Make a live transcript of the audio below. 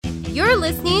You're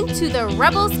listening to the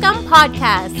Rebel Scum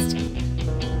Podcast.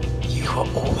 You are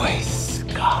always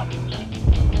scum.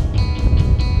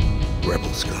 Rebel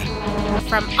Scum.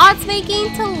 From odds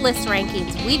making to list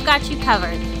rankings, we've got you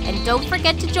covered. And don't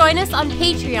forget to join us on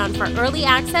Patreon for early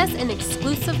access and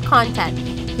exclusive content.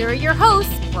 Here are your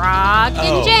hosts, Brock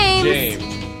and James.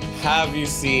 Have you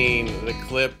seen the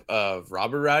clip of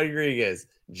Robert Rodriguez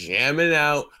jamming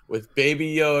out with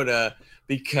Baby Yoda?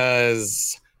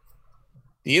 Because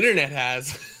the internet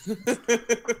has.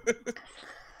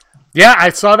 Yeah,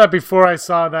 I saw that before I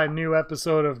saw that new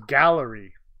episode of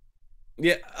Gallery.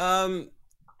 Yeah,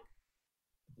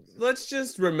 let's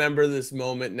just remember this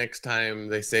moment next time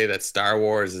they say that Star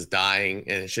Wars is dying,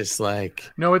 and it's just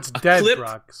like... No, it's dead,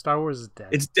 Brock. Star Wars is dead.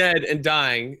 It's dead and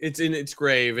dying. It's in its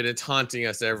grave, and it's haunting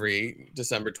us every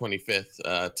December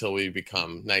 25th till we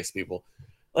become nice people.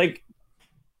 Like,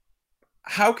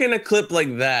 how can a clip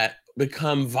like that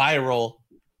become viral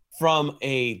from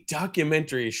a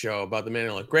documentary show about the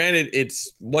Mandalorian? Granted,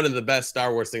 it's one of the best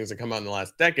Star Wars things to come out in the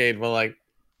last decade, but like,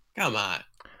 come on.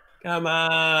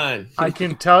 I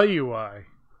can tell you why.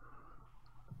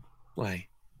 Why?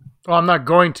 Well, I'm not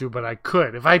going to, but I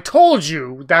could. If I told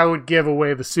you, that would give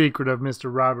away the secret of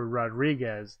Mr. Robert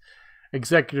Rodriguez,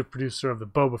 executive producer of the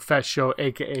Boba Fett show,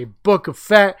 aka Book of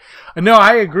Fett. No,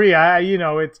 I agree.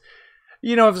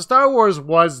 If Star Wars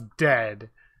was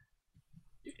dead,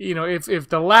 if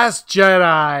The Last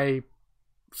Jedi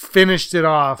finished it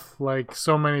off like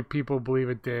so many people believe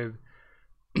it did,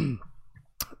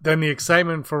 then the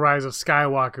excitement for Rise of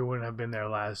Skywalker wouldn't have been there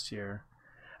last year.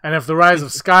 And if the Rise of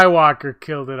Skywalker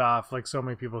killed it off like so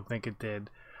many people think it did,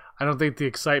 I don't think the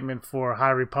excitement for High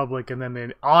Republic and then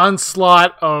the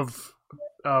onslaught of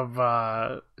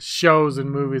shows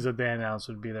and movies that they announced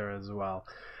would be there as well.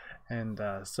 And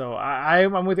so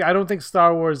I'm with you. I don't think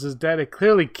Star Wars is dead. It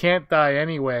clearly can't die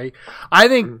anyway. I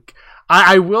think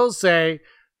I will say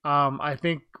I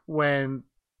think when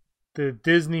the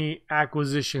Disney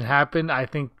acquisition happened, I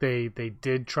think they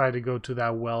did try to go to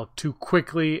that well too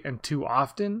quickly and too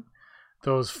often.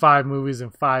 Those 5 movies in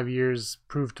 5 years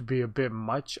proved to be a bit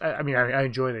much. I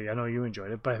enjoyed it. I know you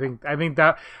enjoyed it, but I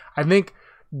think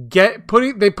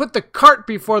they put the cart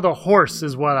before the horse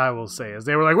is what I will say. Is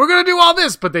they were like, we're going to do all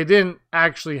this, but they didn't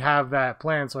actually have that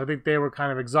plan. So I think they were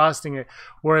kind of exhausting it.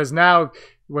 Whereas now,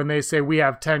 when they say we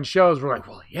have 10 shows, we're like,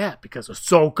 well, yeah, because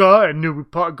Ahsoka and New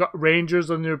Rangers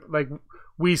and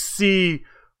we see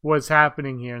what's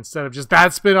happening here instead of just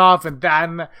that spinoff and that.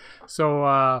 And that.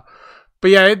 So, but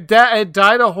yeah, it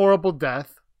died a horrible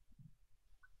death.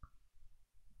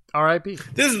 R.I.P.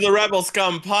 This is the Rebel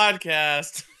Scum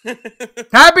Podcast.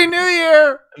 Happy New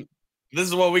Year! This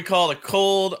is what we call a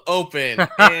cold open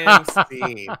and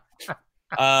scene.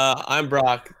 I'm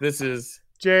Brock. This is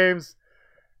James.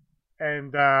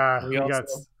 And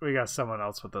we got someone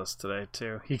else with us today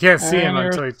too. You can't see him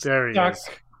until there he is.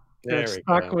 They're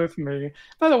stuck with me.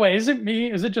 By the way, is it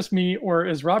me? Is it just me, or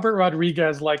is Robert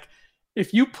Rodriguez like,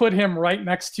 if you put him right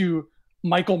next to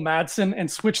Michael Madsen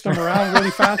and switch them around really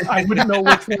fast, I wouldn't know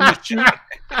which one to shoot.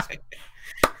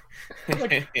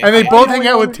 And they both hang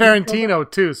out with Tarantino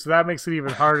too, so that makes it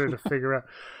even harder to figure out.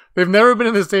 They've never been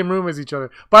in the same room as each other.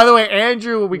 By the way,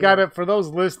 Andrew, we got it for those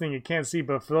listening. You can't see,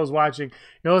 but for those watching,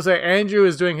 Andrew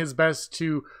is doing his best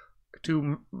to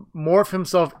morph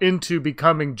himself into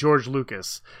becoming George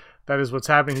Lucas. That is what's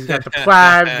happening. He's got the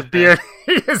plaid, the beard.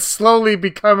 He is slowly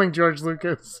becoming George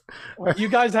Lucas. Well, you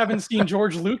guys haven't seen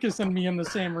George Lucas and me in the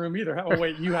same room either. Oh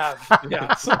wait, you have.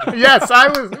 Yeah. Yes,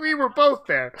 we were both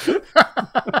there.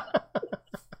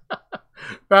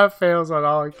 That fails on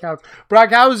all accounts. Brock,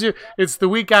 it's the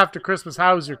week after Christmas.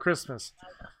 How was your Christmas?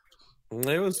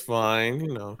 It was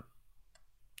fine,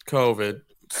 COVID.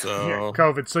 So yeah,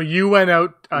 COVID. So you went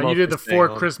out, you did the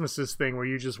 4 Christmases thing where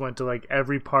you just went to like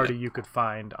every party you could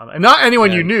find. And not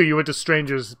anyone you knew. You went to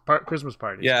strangers' Christmas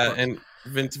parties. Yeah, and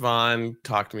Vince Vaughn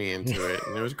talked me into it,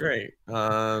 and it was great.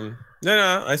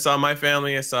 I saw my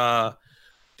family. I saw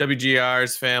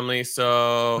WGR's family.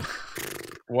 So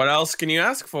what else can you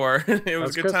ask for? It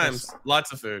was good Christmas. times.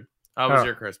 Lots of food. How was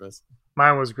your Christmas?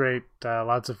 Mine was great.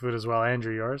 Lots of food as well.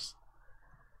 Andrew, yours?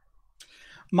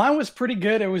 Mine was pretty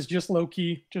good. It was just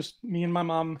low-key, just me and my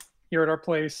mom here at our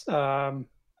place.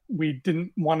 We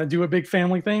didn't want to do a big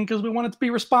family thing because we wanted to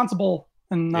be responsible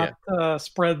and not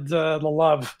spread the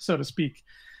love, so to speak.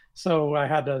 So I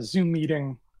had a Zoom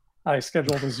meeting. I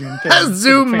scheduled a Zoom thing. A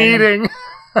Zoom meeting.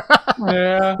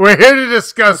 Yeah. We're here to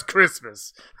discuss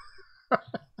Christmas.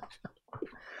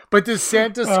 But did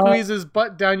Santa squeeze his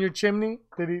butt down your chimney?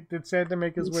 Did Santa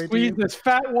make his way to you? Squeezed his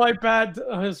fat white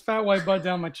butt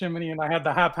down my chimney, and I had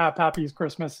the happiest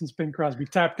Christmas since Bing Crosby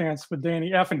tap dance with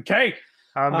Danny F and K.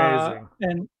 Amazing.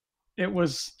 And it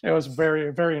was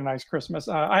very, very nice Christmas.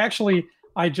 I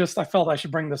felt I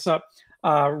should bring this up.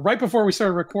 Right before we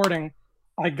started recording,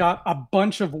 I got a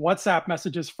bunch of WhatsApp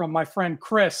messages from my friend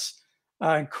Chris.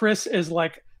 And Chris is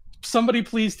like, somebody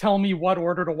please tell me what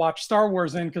order to watch Star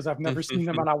Wars in, because I've never seen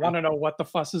them and I want to know what the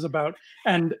fuss is about.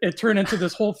 And it turned into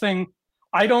this whole thing.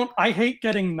 I hate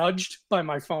getting nudged by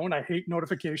my phone. I hate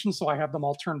notifications, so I have them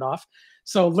all turned off.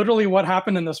 So literally what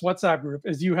happened in this WhatsApp group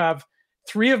is you have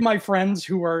 3 of my friends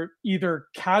who are either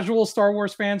casual Star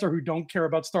Wars fans or who don't care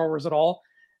about Star Wars at all,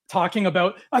 talking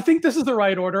about, I think this is the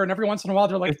right order. And every once in a while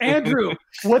they're like, Andrew,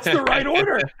 what's the right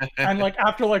order? And like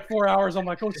after like 4 hours, I'm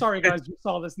like, oh, sorry guys, you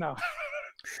saw this now.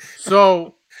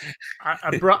 So,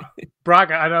 Brock,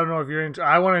 I don't know if you're into.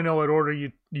 I want to know what order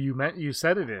you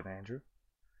said it in, Andrew.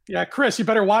 Yeah, Chris, you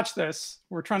better watch this.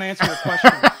 We're trying to answer your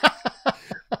question.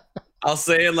 I'll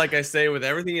say it like I say with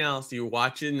everything else. You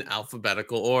watch it in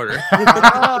alphabetical order.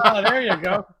 Oh, there you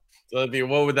go. So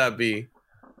what would that be?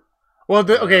 Well,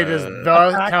 okay, does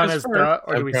the count as the,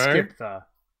 or do we Okay. skip the?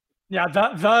 Yeah,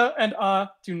 the and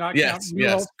do not count. Yes,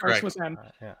 Numeral yes, starts correct. with N.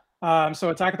 Yeah.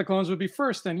 So Attack of the Clones would be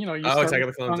first, and you Oh, start Attack of the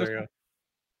with Clones. Song There you go.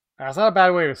 That's not a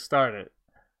bad way to start it.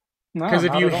 No, Because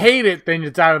if not you at all. hate it, then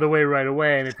it's out of the way right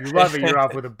away, and if you love it, you're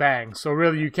off with a bang. So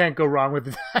really, you can't go wrong with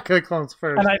Attack of the Clones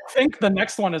first. And I think the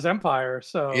next one is Empire,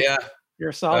 so Yeah,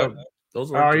 you're solid.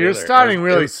 those. Oh, you're starting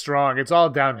really strong. It's all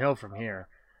downhill from here.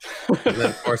 And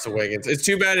then Force Awakens. It's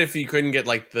too bad if you couldn't get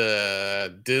like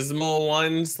the dismal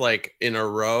ones like in a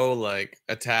row, like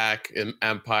Attack,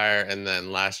 Empire, and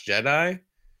then Last Jedi.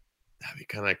 That'd be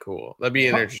kind of cool. That'd be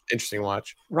an interesting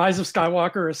watch. Rise of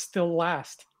Skywalker is still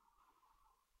last.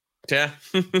 Yeah.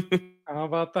 How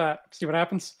about that? See what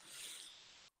happens?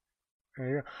 There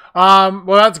you go.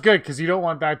 Well, that's good because you don't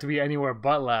want that to be anywhere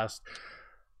but last.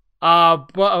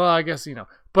 But well, I guess you know.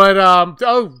 But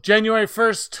January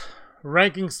 1st,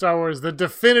 ranking Star Wars, the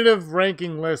definitive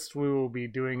ranking list. We will be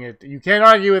doing it. You can't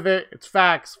argue with it. It's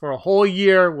facts for a whole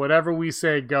year. Whatever we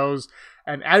say goes,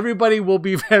 and everybody will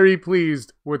be very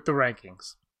pleased with the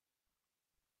rankings.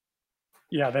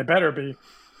 Yeah, they better be.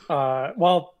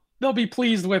 Well, they'll be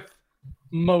pleased with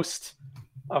most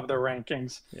of the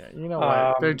rankings. Yeah, you know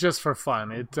what? They're just for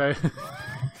fun. It's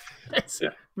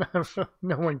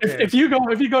no one cares. If you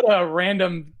go to a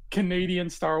random Canadian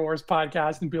Star Wars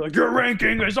podcast and be like, your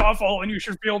ranking is awful and you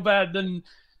should feel bad, then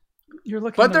you're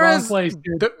looking in the wrong place,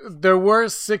 dude. There were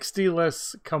 60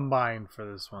 lists combined for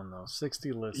this one though.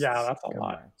 60 lists. Yeah, that's a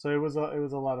combined. lot. So it was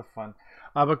a lot of fun.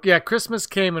 But yeah, Christmas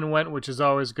came and went, which is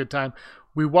always a good time.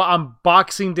 On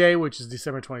Boxing Day, which is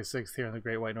December 26th here in the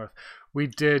Great White North, we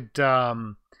did.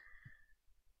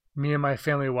 Me and my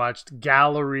family watched the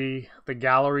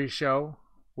Gallery show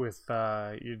with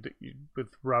with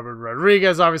Robert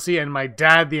Rodriguez, obviously, and my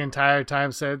dad the entire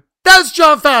time said, "That's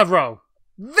Jon Favreau.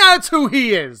 That's who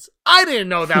he is. I didn't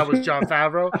know that was Jon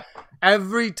Favreau."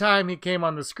 Every time he came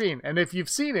on the screen, and if you've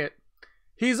seen it,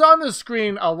 he's on the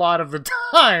screen a lot of the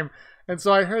time, and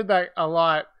so I heard that a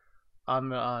lot on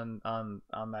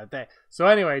that day. So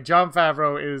anyway, Jon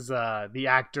Favreau is the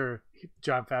actor.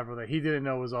 Jon Favreau that he didn't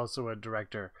know was also a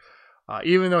director.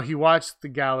 Even though he watched the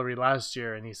Gallery last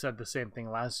year and he said the same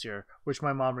thing last year, which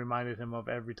my mom reminded him of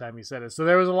every time he said it. So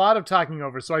there was a lot of talking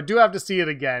over. So I do have to see it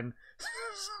again.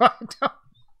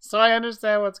 So I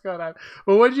understand what's going on.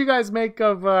 But what did you guys make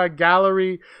of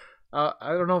Gallery? I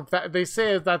don't know if they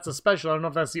say that's a special. I don't know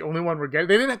if that's the only one we're getting.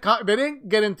 They didn't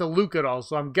get into Luke at all.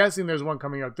 So I'm guessing there's one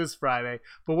coming out this Friday.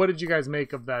 But what did you guys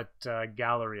make of that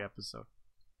Gallery episode?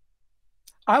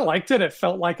 I liked it. It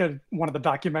felt like one of the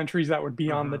documentaries that would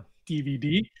be on the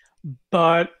DVD,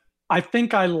 but I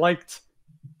think I liked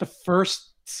the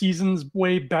first season's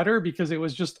way better because it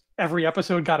was just every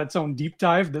episode got its own deep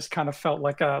dive. This kind of felt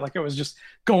like it was just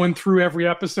going through every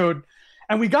episode,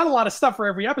 and we got a lot of stuff for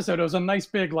every episode. It was a nice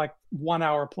big 1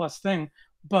 hour plus thing,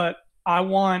 but I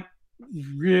want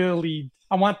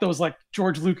those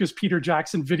George Lucas, Peter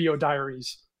Jackson video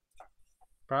diaries.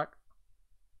 Brock?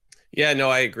 Yeah, no,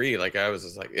 I agree. I was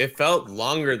just it felt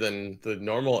longer than the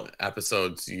normal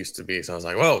episodes used to be. So I was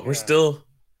like, whoa, we're still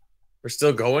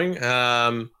going.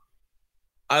 I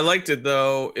liked it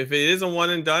though. If it is a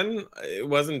one and done, it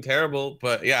wasn't terrible.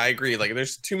 But yeah, I agree.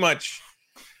 There's too much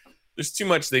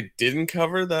they didn't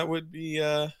cover that would be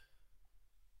it'd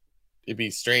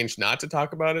be strange not to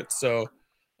talk about it. So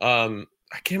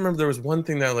I can't remember. There was one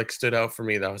thing that stood out for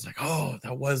me that was oh,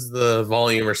 that was the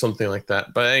volume or something like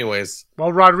that. But anyways,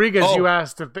 well, Rodriguez, you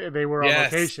asked if they were on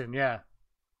location. Yeah,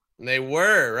 they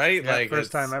were, right? Yeah,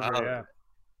 first time ever. Yeah.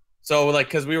 So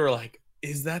because we were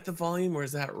is that the volume or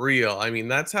is that real? I mean,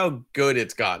 that's how good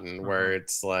it's gotten. Where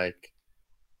it's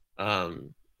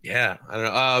Yeah, I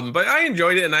don't know. But I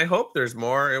enjoyed it, and I hope there's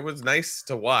more. It was nice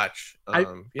to watch.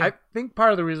 Yeah. I think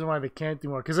part of the reason why they can't do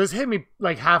more, because this hit me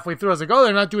like halfway through. I was like, oh,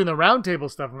 they're not doing the roundtable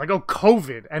stuff. I'm like, oh,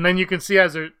 COVID. And then you can see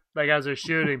as they're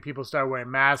shooting, people start wearing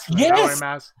masks. And Yes! not wearing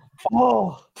masks.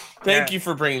 Oh, thank you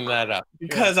for bringing that up.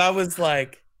 Because I was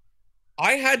like,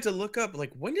 I had to look up,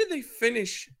 like, when did they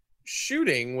finish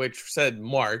shooting, which said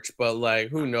March, but like,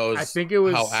 who knows I think it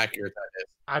was, how accurate that is.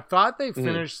 I thought they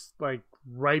finished like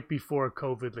right before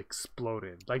COVID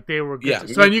exploded. Like they were good. Yeah.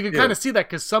 So and you can kind of see that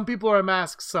because some people are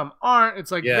masked, some aren't.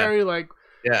 It's like very like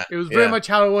it was very much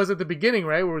how it was at the beginning,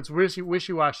 right? Where it's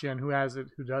wishy-washy on who has it,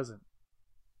 who doesn't.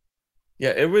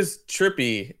 Yeah, it was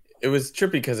trippy. It was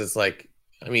trippy because it's like,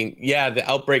 I mean, yeah, the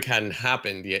outbreak hadn't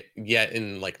happened yet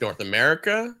in like North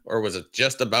America, or was it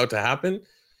just about to happen?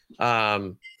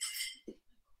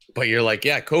 But you're like,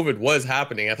 yeah, COVID was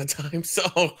happening at the time. So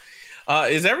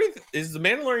is the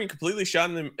Mandalorian completely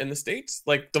shot in the States?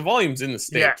 Like the volume's in the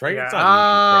States, right? Yeah. It's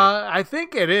not right? I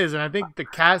think it is, and I think the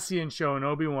Cassian show and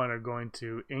Obi-Wan are going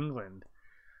to England.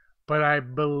 But I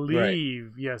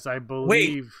believe, it's all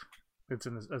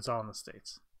in the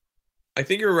States. I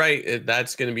think you're right.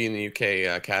 That's going to be in the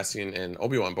UK, Cassian and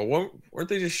Obi-Wan. But weren't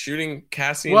they just shooting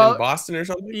Cassian in Boston or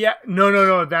something? Yeah,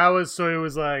 no. That was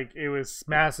it was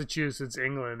Massachusetts,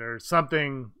 England, or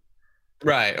something.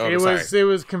 Right. Oh, it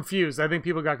was confused. I think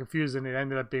people got confused, and it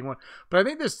ended up being one. But I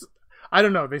think I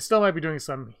don't know. They still might be doing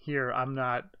some here. I'm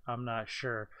not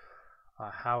sure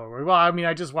how it works. Well, I mean,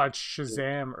 I just watched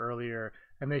Shazam earlier.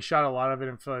 And they shot a lot of it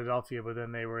in Philadelphia, but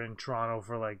then they were in Toronto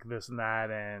for like this and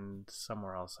that and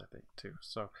somewhere else, I think, too.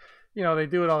 So, they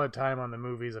do it all the time on the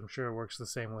movies. I'm sure it works the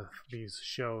same with these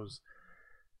shows.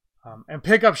 And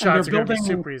pickup shots are going to be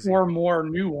super easy. 4 more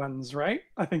new ones, right?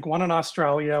 I think one in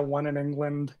Australia, one in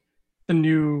England. The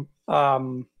new,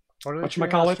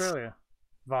 whatchamacallit? Australia?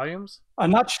 Volumes?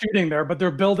 Not shooting there, but they're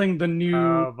building the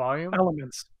new volume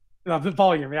elements. The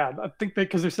volume, yeah. I think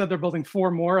because they said they're building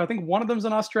 4 more. I think one of them's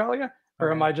in Australia. Or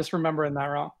am I just remembering that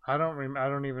wrong? I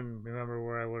don't even remember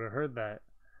where I would have heard that.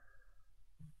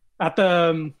 At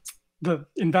the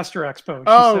Investor Expo.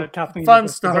 She said, Kathleen, fun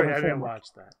story. I didn't watch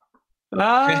that.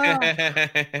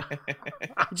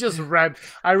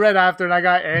 I read after, and I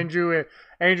got Andrew,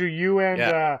 you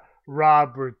and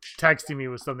Rob were texting me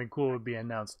with something cool would be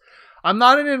announced. I'm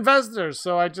not an investor,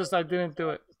 so I didn't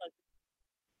do it.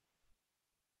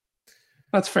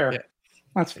 That's fair. Yeah.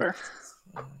 That's fair.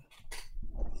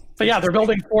 But yeah, they're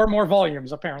building 4 more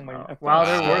volumes, apparently. Wow,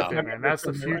 they're worth it, man. That's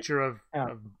the future of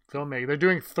filmmaking. They're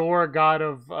doing Thor, God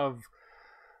of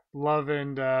Love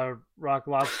and Rock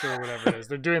Lobster, or whatever it is.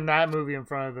 They're doing that movie in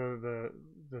front of the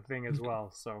thing as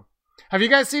well. So, have you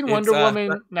guys seen Wonder Woman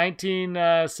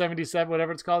 1977,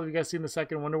 whatever it's called? Have you guys seen the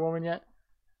second Wonder Woman yet?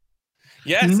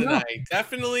 Yes, and I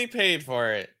definitely paid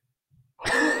for it.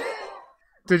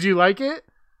 Did you like it?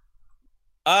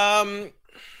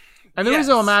 And the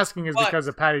reason I'm asking is because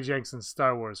of Patty Jenkins's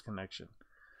Star Wars connection.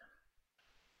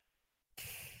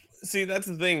 See, that's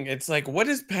the thing. It's like, what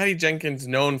is Patty Jenkins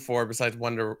known for besides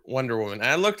Wonder Woman? And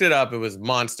I looked it up. It was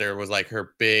Monster was like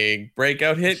her big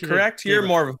breakout hit, correct? You're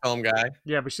more of a film guy.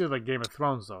 Yeah, but she did like Game of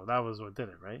Thrones, though. That was what did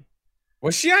it, right?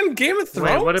 Was she on Game of Thrones?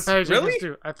 Wait, what did Patty Jenkins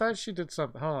do? I thought she did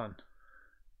something. Hold on.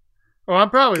 Oh, I'm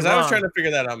probably wrong. Because I was trying to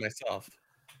figure that out myself.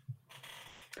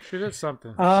 She did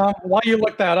something. While you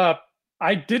look that up,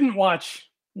 I didn't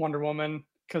watch Wonder Woman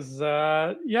because,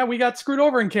 we got screwed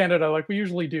over in Canada like we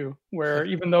usually do, where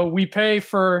even though we pay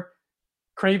for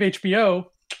Crave HBO.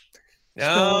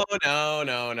 No.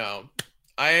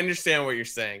 I understand what you're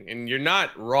saying, and you're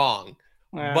not wrong.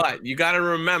 But you got to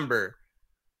remember,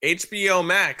 HBO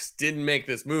Max didn't make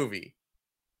this movie.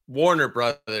 Warner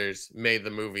Brothers made the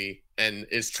movie and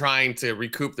is trying to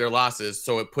recoup their losses,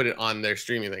 so it put it on their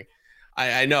streaming thing.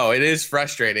 I know it is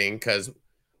frustrating because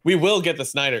we will get the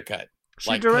Snyder Cut.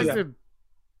 She directed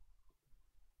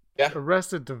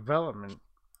Arrested Development.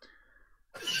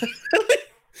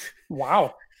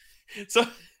 Wow. So,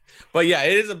 but yeah,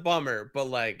 it is a bummer. But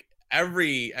like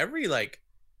every I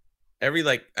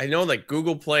know like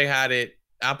Google Play had it,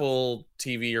 Apple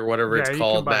TV or whatever it's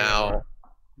called now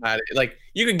had it. Like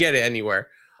you can get it anywhere.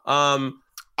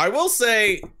 I will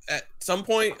say at some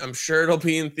point, I'm sure it'll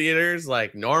be in theaters.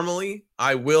 Like normally,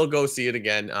 I will go see it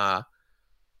again.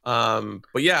 But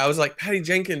yeah, I was like Patty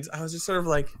Jenkins. I was just sort of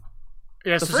like,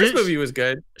 the first movie was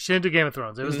good. She didn't do Game of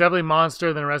Thrones. It was definitely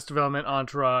Monster, then Arrested Development,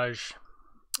 Entourage.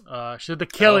 She did The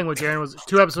Killing, which Aaron was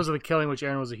 2 episodes of The Killing, which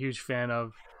Aaron was a huge fan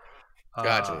of.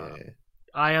 Gotcha.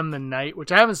 I Am the Night,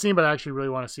 which I haven't seen, but I actually really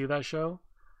want to see that show.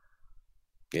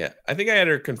 Yeah, I think I had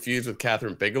her confused with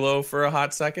Catherine Bigelow for a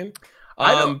hot second.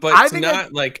 I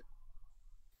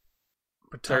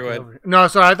Sorry, go ahead. No,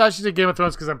 sorry. I thought she did Game of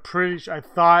Thrones because I'm pretty sure. I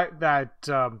thought that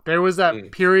there was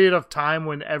that period of time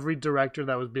when every director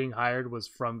that was being hired was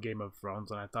from Game of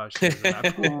Thrones, and I thought she was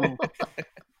in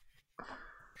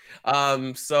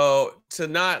that. So to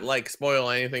not like spoil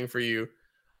anything for you,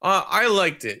 I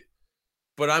liked it,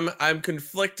 but I'm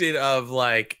conflicted of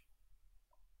my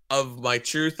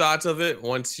true thoughts of it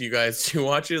once you guys do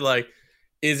watch it. Like,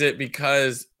 is it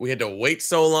because we had to wait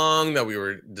so long that we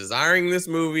were desiring this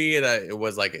movie that it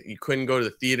was like you couldn't go to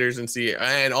the theaters and see it?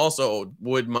 And also,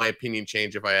 would my opinion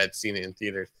change if I had seen it in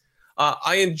theaters?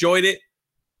 I enjoyed it.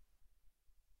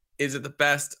 Is it the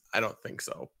best? I don't think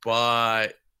so,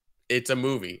 but it's a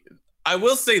movie. I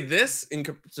will say this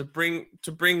to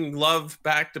bring love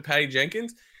back to Patty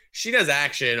Jenkins. She does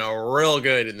action real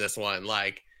good in this one.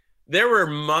 Like, there were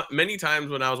many times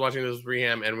when I was watching this with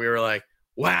Reham and we were like,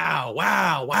 wow,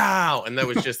 wow, wow. And that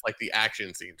was just like the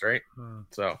action scenes, right?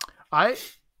 So I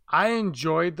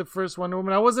enjoyed the first Wonder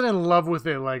Woman. I wasn't in love with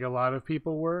it like a lot of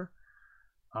people were.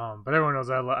 But everyone knows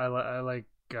I like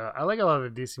a lot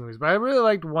of the DC movies. But I really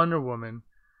liked Wonder Woman.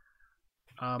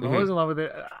 I was in love with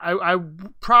it. I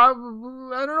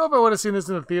probably, I don't know if I would have seen this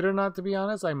in the theater or not, to be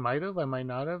honest. I might have, I might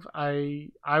not have. I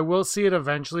will see it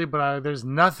eventually, but there's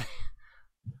nothing.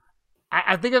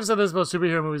 I think I've said this about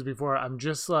superhero movies before. I'm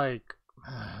just like,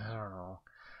 I don't know.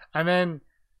 And then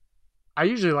I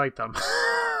usually like them,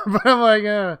 but I'm like,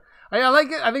 I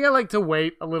like it. I think I like to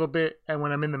wait a little bit, and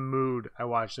when I'm in the mood, I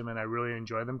watch them and I really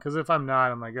enjoy them. Because if I'm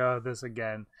not, I'm like, oh, this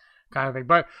again, kind of thing.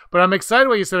 But I'm excited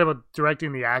what you said about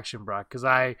directing the action, Brock. Because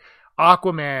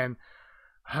Aquaman,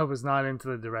 I was not into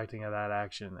the directing of that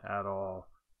action at all.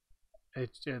 I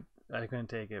couldn't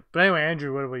take it. But anyway,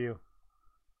 Andrew, what about you?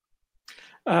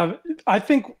 I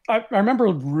think I remember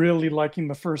really liking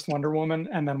the first Wonder Woman,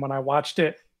 and then when I watched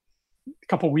it a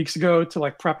couple weeks ago to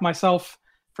like prep myself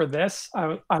for this,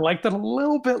 I liked it a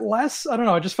little bit less. I don't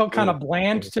know. It just felt kind of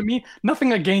bland to me.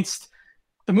 Nothing against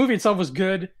the movie itself was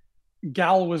good.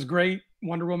 Gal was great.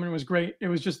 Wonder Woman was great. It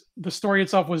was just the story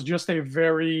itself was just a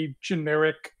very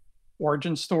generic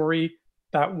origin story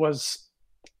that was,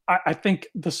 I think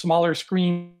the smaller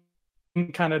screen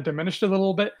kind of diminished it a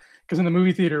little bit. Because in the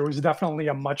movie theater, it was definitely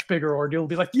a much bigger ordeal to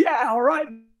be like, yeah, all right,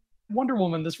 Wonder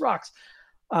Woman, this rocks.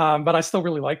 But I still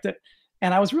really liked it.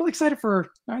 And I was really excited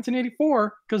for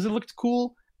 1984 because it looked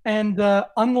cool. And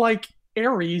unlike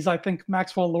Ares, I think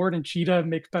Maxwell Lord and Cheetah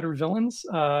make better villains.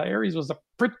 Ares was a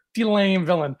pretty lame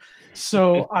villain.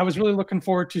 So I was really looking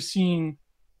forward to seeing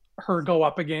her go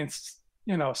up against,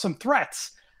 some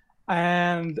threats.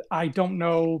 And I don't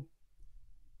know.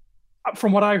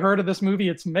 From what I heard of this movie,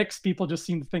 it's mixed. People just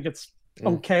seem to think it's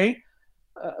okay.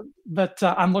 But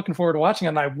I'm looking forward to watching it.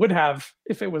 And I would have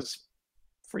if it was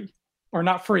free. Or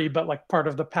not free, but like part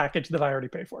of the package that I already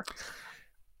pay for.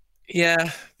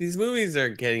 Yeah, these movies are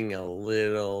getting a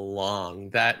little long.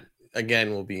 That,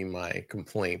 again, will be my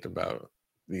complaint about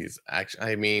these action.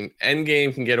 I mean,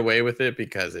 Endgame can get away with it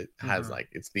because it has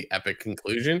it's the epic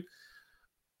conclusion.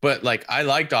 But like, I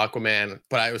liked Aquaman,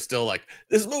 but I was still like,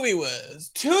 this movie was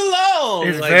too long.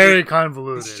 It's very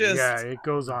convoluted. Yeah, it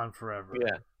goes on forever.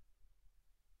 Yeah.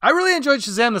 I really enjoyed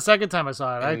Shazam the second time I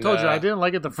saw it. I told you I didn't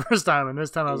like it the first time, and this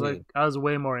time I was like, I was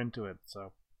way more into it.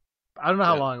 So I don't know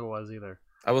how long it was either.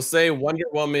 I will say Wonder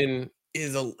Woman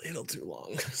is a little too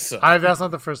long. So that's not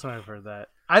the first time I've heard that.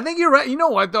 I think you're right. You know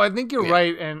what though? I think you're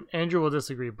right, and Andrew will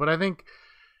disagree. But I think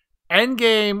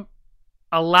Endgame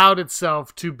allowed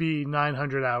itself to be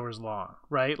 900 hours long,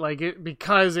 right? Like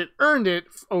because it earned it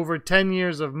over 10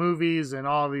 years of movies and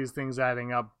all these things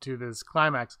adding up to this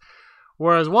climax.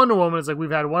 Whereas Wonder Woman, it's like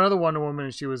we've had one other Wonder Woman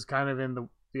and she was kind of in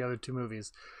the other two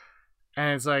movies.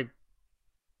 And it's like,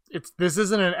 this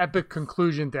isn't an epic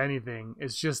conclusion to anything.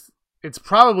 It's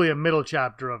probably a middle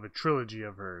chapter of a trilogy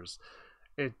of hers.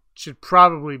 It should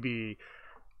probably be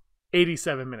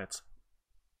 87 minutes.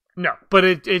 No, but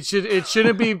it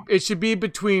shouldn't be. It should be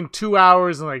between 2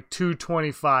 hours and like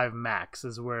 2:25 max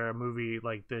is where a movie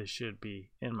like this should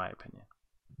be, in my opinion.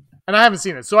 And I haven't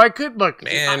seen it, so I could look.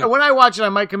 When I watch it, I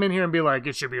might come in here and be like,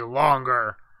 it should be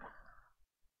longer.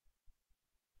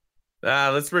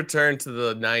 Let's return to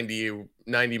the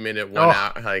 90 minute 1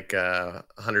 hour, like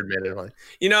 100 minute one.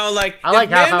 Like I like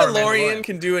if Mandalorian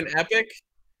can do an epic.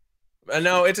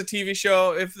 No, it's a TV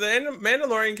show. If the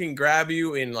Mandalorian can grab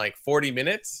you in like 40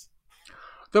 minutes.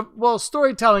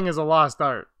 Storytelling is a lost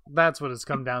art. That's what it's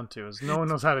come down to. Is no one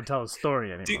knows how to tell a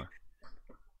story anymore.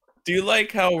 Do you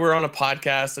like how we're on a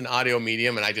podcast, an audio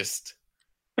medium, and I just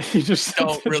you just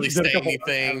don't really say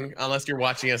anything unless you're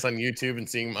watching us on YouTube and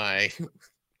seeing my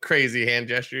crazy hand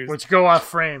gestures, which go off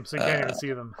frame, so you can't even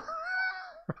see them.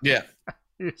 Yeah.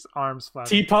 His arms flapping.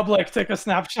 T Public, take a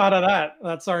snapshot of that.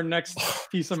 That's our next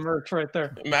piece of merch right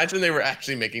there. Imagine they were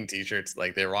actually making T-shirts,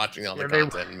 like they're watching all the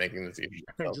content and making the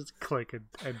T-shirts. Just click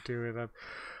and do it up.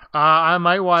 I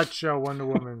might watch Wonder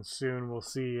Woman soon. We'll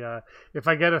see. If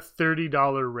I get a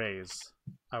 $30 raise,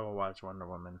 I will watch Wonder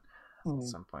Woman at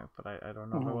some point, but I don't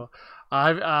know if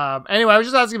I will. Anyway, I was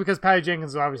just asking because Patty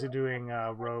Jenkins is obviously doing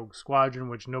Rogue Squadron,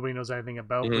 which nobody knows anything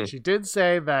about, but she did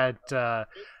say that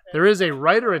there is a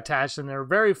writer attached, and they're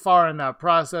very far in that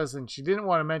process, and she didn't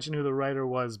want to mention who the writer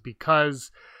was because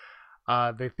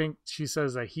they think, she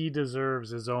says that he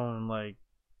deserves his own, like,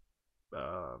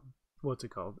 what's it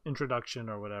called? Introduction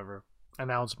or whatever.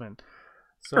 Announcement.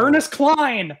 So, Ernest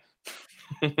Cline!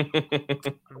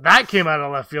 That came out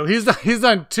of left field. He's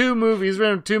done 2 movies. He's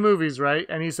written 2 movies, right?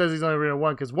 And he says he's only written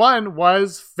 1 because 1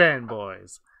 was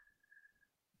Fanboys.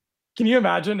 Can you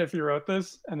imagine if he wrote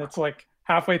this and it's like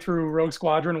halfway through Rogue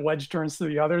Squadron, Wedge turns to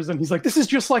the others and he's like, this is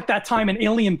just like that time in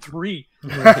Alien 3.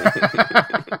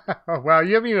 Oh, wow,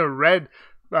 you haven't even read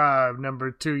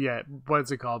number 2 yet.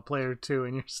 What's it called? Player 2,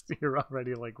 and you're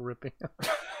already like ripping.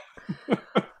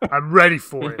 I'm ready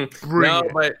for it. Bring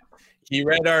it. But he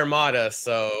read Armada,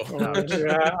 so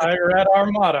Yeah, I read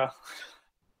Armada.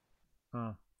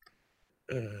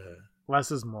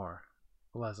 Less is more.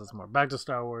 Less is more. Back to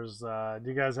Star Wars. Do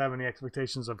you guys have any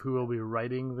expectations of who will be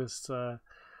writing this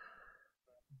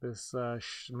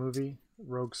movie,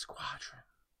 Rogue Squadron?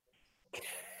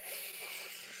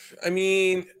 I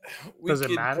mean, we Does it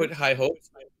could matter? put high hopes,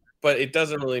 but it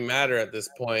doesn't really matter at this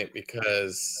point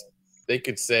because they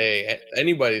could say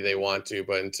anybody they want to,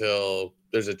 but until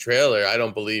there's a trailer, I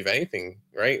don't believe anything,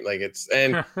 right? Like it's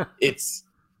the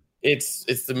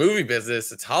movie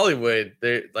business, it's Hollywood.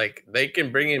 They're like, they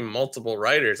can bring in multiple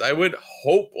writers. I would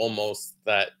hope almost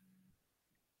that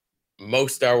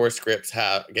most Star Wars scripts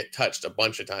get touched a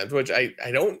bunch of times, which I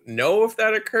don't know if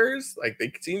that occurs. Like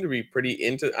they seem to be pretty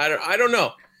into. I don't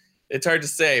know. It's hard to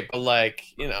say, but like,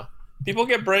 you know, people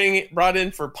get brought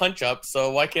in for punch ups,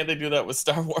 so why can't they do that with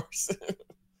Star Wars?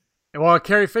 Well,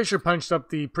 Carrie Fisher punched up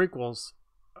the prequels.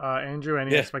 Andrew,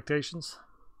 any expectations?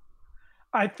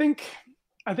 I think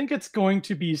it's going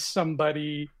to be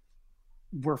somebody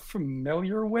we're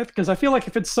familiar with, because I feel like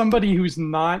if it's somebody who's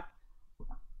not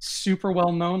super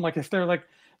well known, like if they're like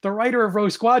the writer of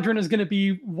Rogue Squadron is going to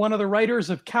be one of the writers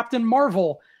of Captain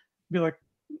Marvel, be like,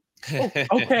 oh,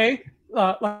 okay.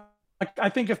 Like, I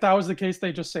think if that was the case,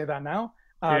 they just say that now.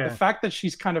 The fact that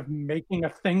she's kind of making a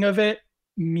thing of it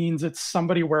means it's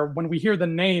somebody where when we hear the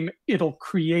name, it'll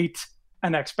create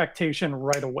an expectation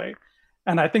right away.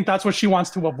 And I think that's what she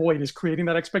wants to avoid, is creating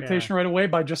that expectation right away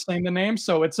by just saying the name.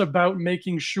 So it's about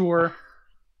making sure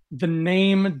the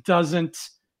name doesn't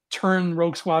turn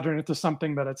Rogue Squadron into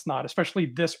something that it's not, especially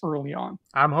this early on.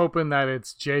 I'm hoping that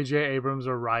it's J.J. Abrams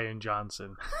or Rian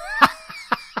Johnson.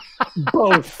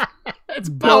 Both. It's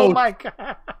both. Oh my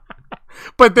god.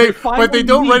 But they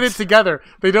don't write it together.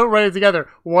 They don't write it together.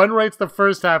 One writes the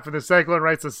first half and the second one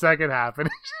writes the second half. And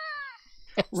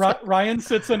Ryan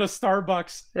sits in a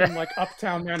Starbucks in like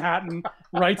uptown Manhattan,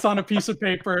 writes on a piece of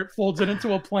paper, folds it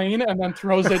into a plane, and then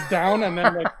throws it down, and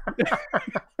then like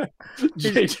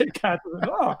JJ catches it.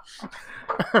 Oh.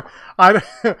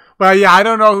 I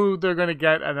don't know who they're gonna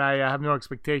get, and I have no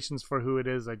expectations for who it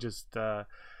is. I just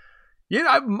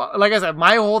like I said,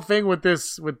 my whole thing with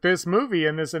this movie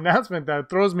and this announcement that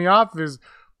throws me off is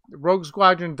Rogue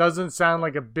Squadron doesn't sound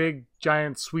like a big,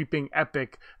 giant, sweeping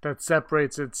epic that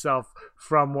separates itself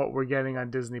from what we're getting on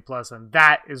Disney Plus, and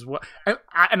that is what.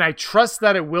 And I trust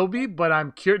that it will be,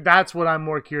 but that's what I'm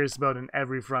more curious about in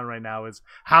every front right now, is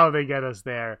how they get us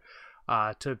there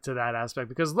to that aspect.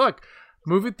 Because look,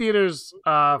 movie theaters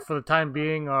for the time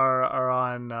being are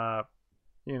on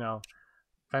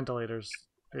ventilators,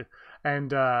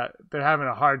 and they're having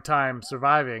a hard time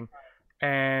surviving,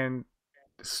 and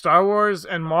Star Wars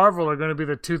and Marvel are going to be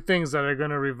the two things that are going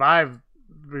to revive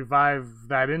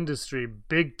that industry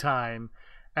big time.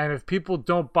 And if people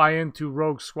don't buy into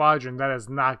Rogue Squadron, that is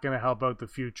not going to help out the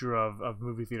future of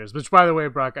movie theaters. Which, by the way,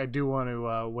 Brock, I do want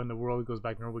to, when the world goes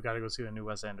back normal, we got to go see the new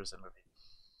Wes Anderson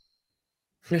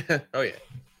movie. Oh yeah.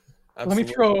 Absolutely.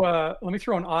 Let me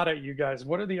throw an odd at you guys.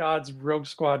 What are the odds Rogue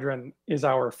Squadron is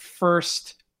our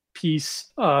first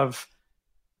piece of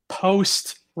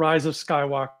post Rise of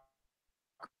Skywalker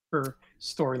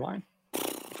storyline?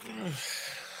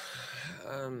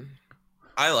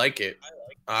 I like it.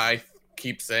 I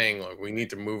keep saying, look, we need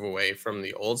to move away from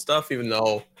the old stuff, even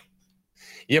though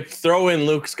you throw in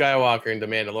Luke Skywalker into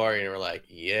Mandalorian and we're like,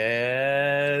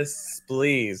 yes,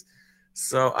 please.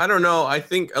 So I don't know. I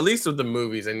think at least with the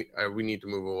movies, we need to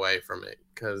move away from it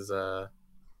because, I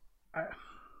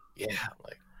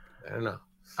don't know.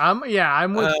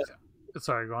 I'm with.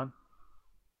 Sorry, go on.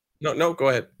 No, go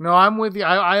ahead. No, I'm with you.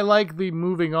 I like the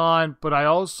moving on, but I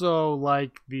also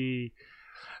like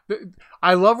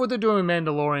I love what they're doing with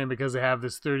Mandalorian because they have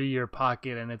this 30-year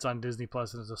pocket and it's on Disney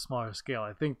Plus and it's a smaller scale.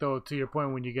 I think though, to your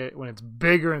point, when it's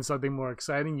bigger and something more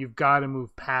exciting, you've got to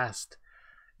move past.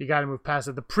 You got to move past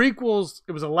it. The prequels,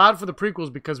 it was allowed for the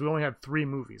prequels because we only had 3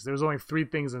 movies. There was only 3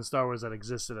 things in Star Wars that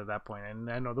existed at that point.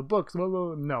 And I know the books,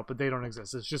 no, but they don't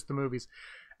exist. It's just the movies.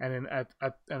 And and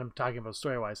I'm talking about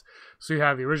story-wise. So you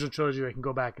have the original trilogy. They can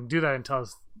go back and do that and tell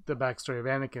us the backstory of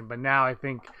Anakin. But now I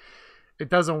think it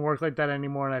doesn't work like that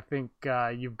anymore. And I think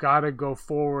you've got to go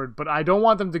forward. But I don't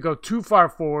want them to go too far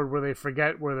forward where they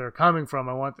forget where they're coming from.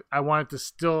 I want it to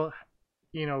still,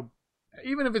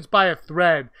 even if it's by a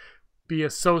thread, be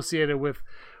associated with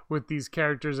these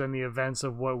characters and the events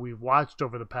of what we've watched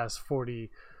over the past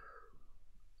 3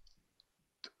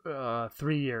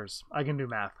 years. I can do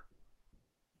math.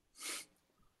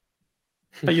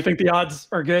 But you think the odds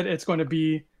are good? It's going to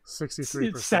be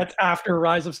 63% set after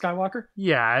Rise of Skywalker?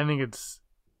 Yeah, I think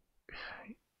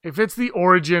if it's the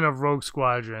origin of Rogue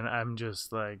Squadron, I'm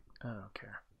just like, I don't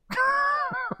care.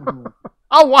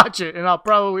 I'll watch it, and it'll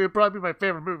probably be my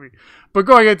favorite movie. But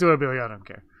going into it, I'll be like, I don't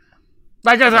care.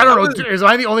 I guess I don't know. Is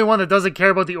I the only one that doesn't care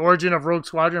about the origin of Rogue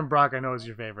Squadron? Brock, I know is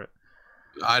your favorite.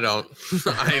 I don't.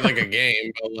 I like a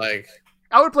game, but like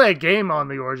I would play a game on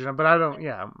the origin, but I don't.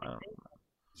 Yeah, I don't.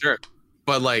 Sure,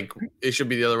 but like it should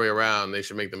be the other way around. They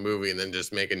should make the movie and then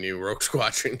just make a new Rogue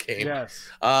Squadron game. Yes.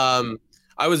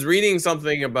 I was reading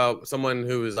something about someone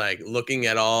who was like looking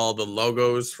at all the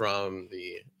logos from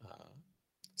the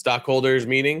stockholders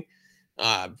meeting.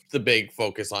 The big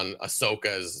focus on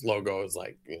Ahsoka's logo is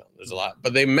like, there's a lot,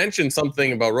 but they mentioned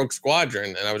something about Rogue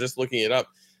Squadron, and I was just looking it up.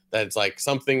 That it's like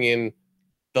something in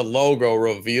the logo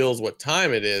reveals what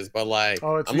time it is, but like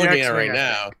I'm looking at it right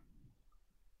now.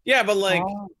 Yeah, but like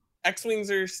X-wings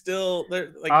are still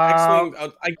they're like X-wing.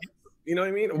 You know what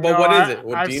I mean? But what is it?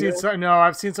 I've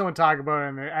seen someone talk about it,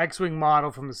 and the X-wing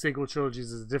model from the sequel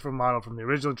trilogies is a different model from the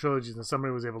original trilogies, and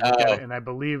somebody was able to look at it, and I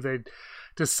believe they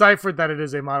deciphered that it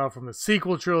is a model from the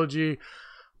sequel trilogy,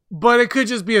 but it could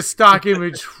just be a stock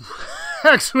image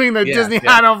X-wing that Disney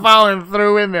had on file and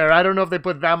threw in there. I don't know if they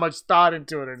put that much thought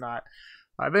into it or not.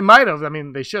 They might have. I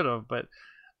mean, they should have, but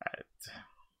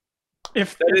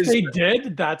if they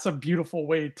did, that's a beautiful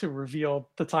way to reveal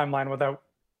the timeline without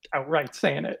outright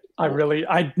saying it.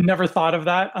 I never thought of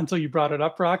that until you brought it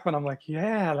up, Brock. But I'm like,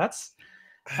 yeah, that's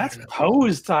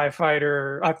Poe's TIE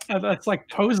fighter. That's like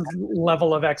Poe's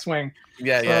level of X-wing.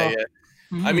 Yeah.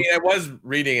 Mm-hmm. I mean, I was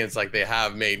reading. It's like they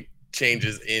have made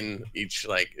changes in each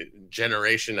like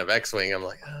generation of X-wing. I'm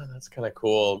like, that's kind of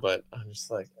cool, but I'm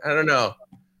just like, I don't know.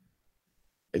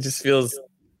 It just feels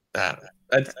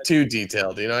that's too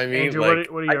detailed. You know what I mean? Andrew, like,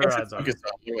 what are your odds on? What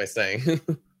am I saying?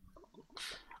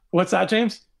 What's that,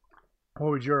 James?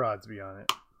 What would your odds be on it?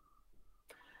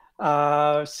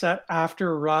 Set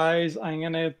after Rise, I'm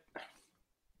gonna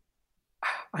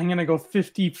go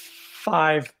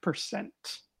 55%.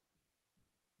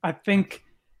 I think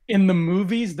in the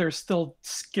movies they're still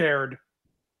scared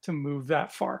to move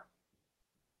that far.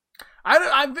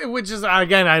 Which is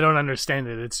again, I don't understand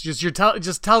it. It's just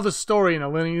just tell the story in a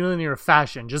linear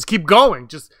fashion. Just keep going.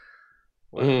 Just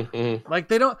like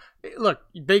they don't look.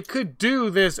 They could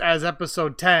do this as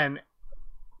episode 10,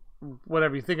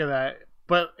 whatever you think of that.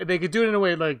 But they could do it in a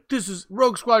way like this is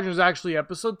Rogue Squadron is actually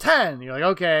episode 10. You're like,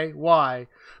 okay, why?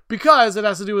 Because it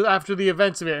has to do with after the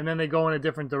events of it, and then they go in a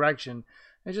different direction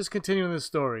and just continuing the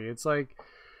story. It's like,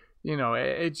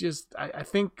 it just I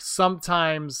think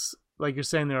sometimes. Like you're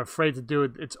saying, they're afraid to do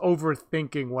it. It's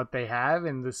overthinking what they have,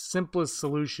 and the simplest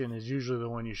solution is usually the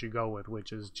one you should go with,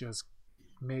 which is just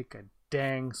make a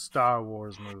dang Star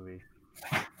Wars movie.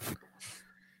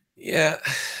 Yeah,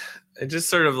 it just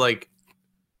sort of like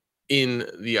in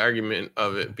the argument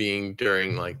of it being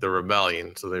during like the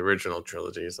rebellion, so the original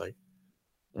trilogy is like,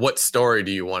 what story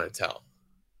do you want to tell?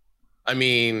 I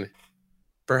mean,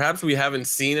 perhaps we haven't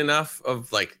seen enough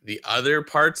of like the other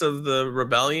parts of the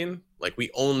rebellion. Like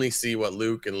we only see what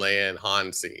Luke and Leia and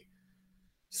Han see.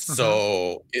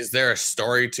 So is there a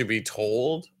story to be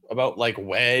told about like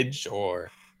Wedge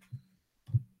or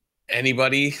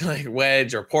anybody like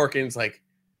Wedge or Porkins? Like,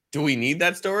 do we need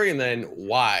that story? And then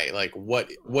why? Like what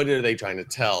are they trying to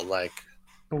tell? Like,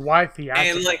 but why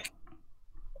theatrical? And like,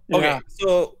 okay,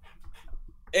 so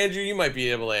Andrew, you might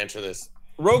be able to answer this.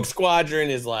 Rogue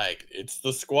Squadron is like, it's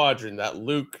the squadron that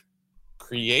Luke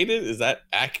created. Is that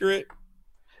accurate?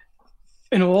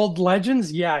 In old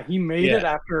Legends, yeah, he made it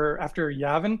after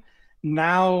Yavin.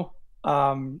 Now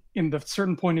in the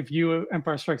certain point of view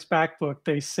Empire Strikes Back book,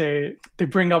 they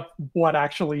bring up what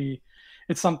actually,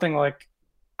 it's something like,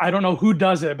 I don't know who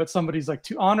does it, but somebody's like,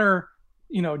 to honor,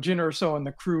 Jyn Erso and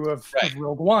the crew of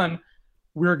Rogue One,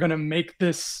 we're going to make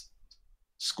this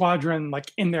squadron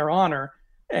like in their honor.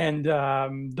 And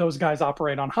those guys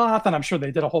operate on Hoth, and I'm sure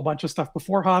they did a whole bunch of stuff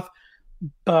before Hoth,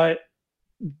 but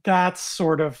that's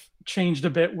sort of changed a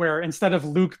bit, where instead of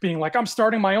Luke being like, I'm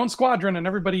starting my own squadron and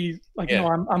everybody like,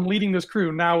 I'm leading this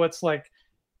crew. Now it's like,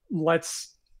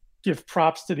 let's give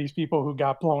props to these people who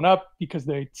got blown up because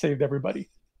they saved everybody.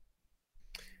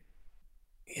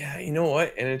 Yeah, you know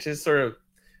what? And it's just sort of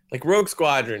like Rogue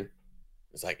Squadron.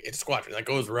 It's like, it's a squadron that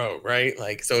goes rogue, right?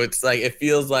 Like, so it's like, it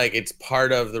feels like it's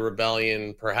part of the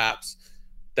rebellion, perhaps,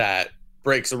 that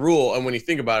breaks a rule. And when you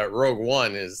think about it, Rogue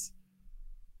One is,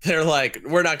 they're like,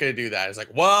 we're not going to do that. It's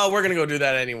like, well, we're going to go do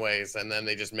that anyways. And then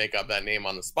they just make up that name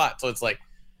on the spot. So it's like,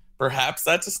 perhaps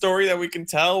that's a story that we can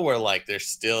tell where like there's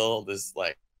still this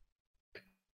like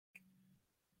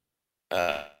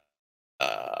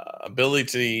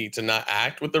ability to not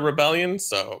act with the rebellion.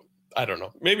 So I don't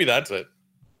know. Maybe that's it.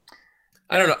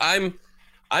 I don't know.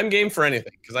 I'm game for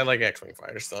anything because I like X-Wing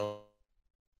fighters. So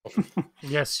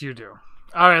yes, you do.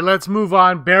 All right, let's move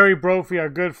on. Barry Brophy, our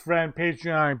good friend,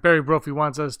 Patreon. Barry Brophy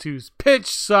wants us to pitch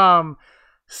some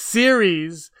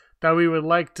series that we would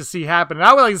like to see happen. And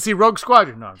I would like to see Rogue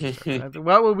Squadron. No,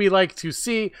 what would we like to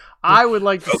see? I would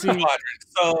like to see. Squadron.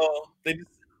 So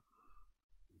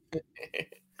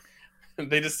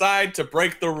they decide to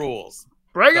break the rules.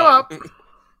 Break them up.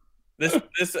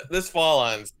 This fall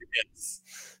on. Yes.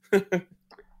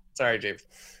 Sorry, James.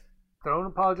 Don't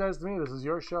apologize to me. This is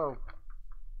your show.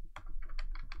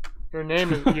 Your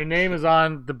name is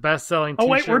on the best-selling T-shirt.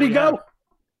 Oh wait, where'd he go?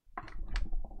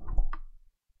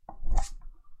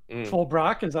 Full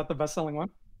Brock, is that the best-selling one?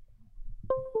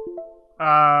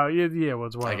 Yeah,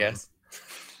 what's one? I guess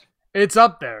it's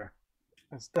up there.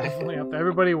 It's definitely up there.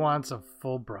 Everybody wants a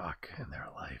full Brock in their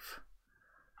life.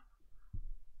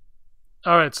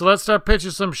 All right, so let's start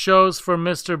pitching some shows for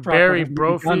Mr. Barry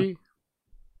Brophy.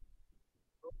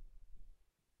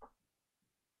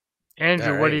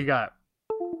 Andrew, what do you got?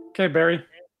 Okay, Barry.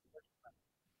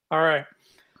 All right.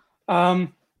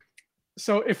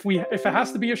 So if it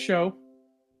has to be a show,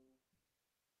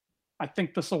 I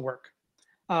think this will work.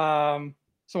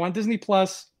 So on Disney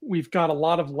Plus, we've got a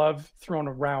lot of love thrown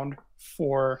around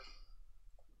for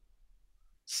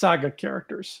saga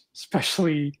characters,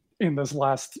 especially in this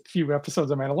last few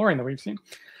episodes of Mandalorian that we've seen.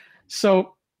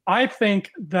 So I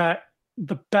think that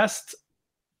the best,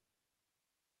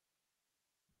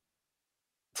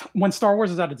 when Star Wars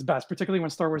is at its best, particularly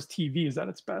when Star Wars TV is at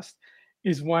its best,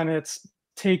 is when it's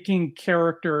taking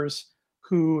characters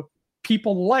who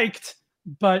people liked,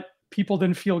 but people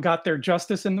didn't feel got their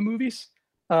justice in the movies.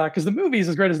 Because the movies,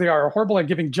 as great as they are horrible at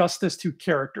giving justice to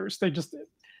characters.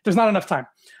 There's not enough time.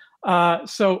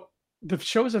 So the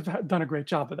shows have done a great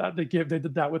job of that. They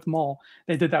did that with Maul.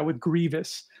 They did that with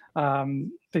Grievous.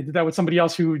 They did that with somebody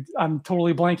else who I'm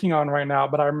totally blanking on right now,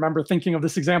 but I remember thinking of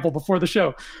this example before the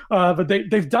show. But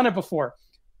they've done it before.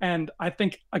 And I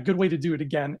think a good way to do it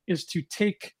again is to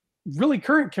take really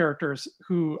current characters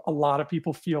who a lot of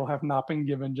people feel have not been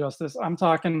given justice. I'm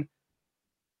talking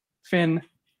Finn,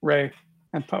 Rey,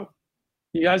 and Poe.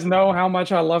 You guys know how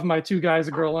much I love my two guys,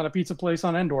 a girl, and a pizza place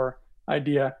on Endor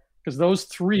idea, because those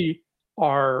three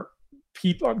are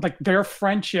people, like their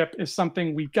friendship is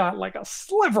something we got like a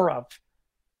sliver of,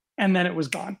 and then it was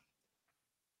gone.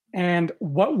 And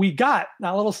what we got,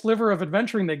 that little sliver of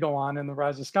adventuring they go on in The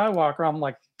Rise of Skywalker, I'm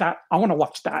like, that I want to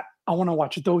watch that. I want to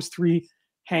watch those three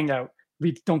hang out.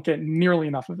 We don't get nearly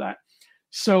enough of that.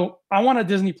 So I want a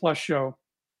Disney Plus show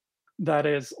that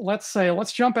is, let's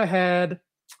jump ahead,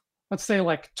 let's say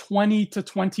like 20 to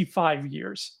 25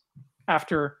 years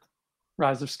after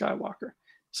Rise of Skywalker.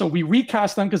 So we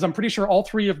recast them, because I'm pretty sure all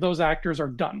three of those actors are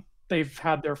done. They've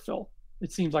had their fill.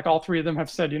 It seems like all three of them have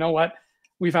said, you know what,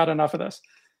 we've had enough of this.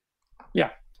 Yeah.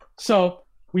 So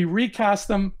we recast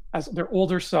them as their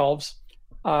older selves.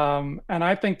 And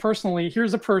I think personally,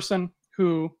 here's a person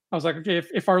who I was like, okay,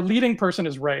 if our leading person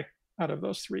is Rey out of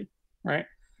those three, right?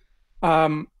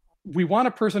 We want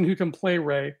a person who can play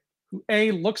Rey, who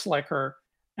A, looks like her,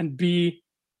 and B,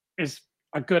 is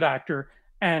a good actor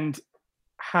and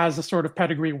has a sort of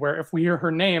pedigree where if we hear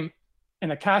her name in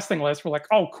a casting list, we're like,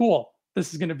 oh, cool,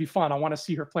 this is going to be fun. I want to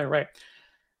see her play Rey.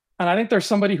 And I think there's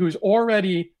somebody who's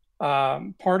already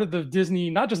part of the Disney,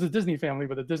 not just the Disney family,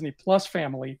 but the Disney Plus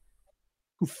family,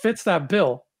 who fits that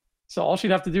bill. So all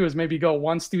she'd have to do is maybe go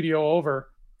one studio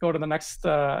over, go to the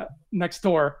next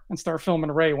door and start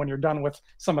filming Rey when you're done with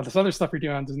some of this other stuff you're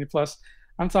doing on Disney Plus.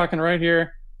 I'm talking right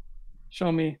here,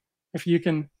 Show me if you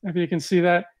can see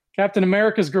that. Captain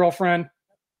America's girlfriend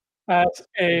as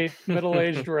a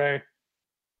middle-aged Rey.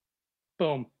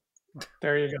 Boom.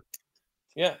 There you go.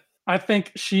 Yeah. I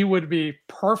think she would be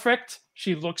perfect.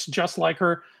 She looks just like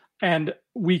her, and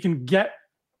we can get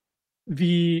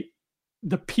the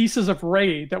pieces of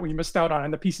Rey that we missed out on,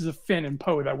 and the pieces of Finn and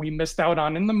Poe that we missed out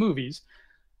on in the movies,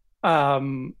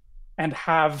 and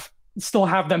still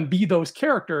have them be those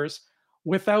characters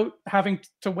without having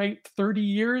to wait 30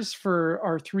 years for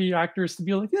our 3 actors to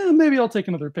be like, yeah, maybe I'll take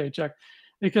another paycheck.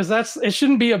 Because it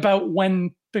shouldn't be about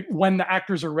when the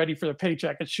actors are ready for the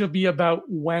paycheck. It should be about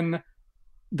when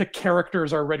the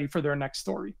characters are ready for their next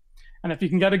story. And if you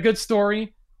can get a good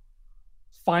story,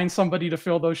 find somebody to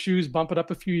fill those shoes, bump it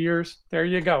up a few years. There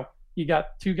you go. You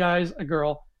got 2 guys, a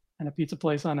girl, and a pizza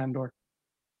place on Endor.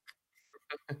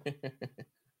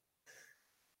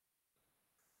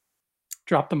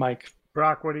 Drop the mic.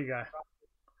 Brock, what do you got?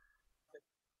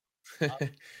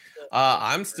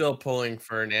 I'm still pulling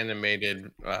for an animated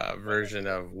version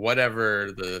of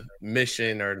whatever the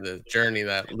mission or the journey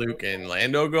that Luke and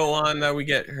Lando go on that we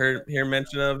get hear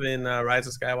mention of in Rise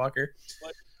of Skywalker.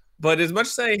 But as much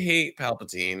as I hate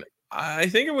Palpatine, I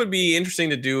think it would be interesting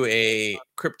to do a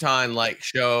Krypton-like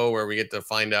show where we get to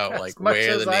find out like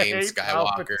where the name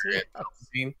Skywalker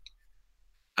and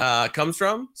Palpatine comes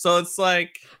from. So it's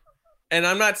like, and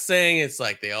I'm not saying it's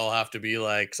like they all have to be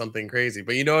like something crazy,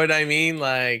 but you know what I mean?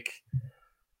 Like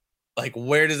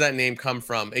where does that name come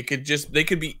from? They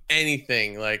could be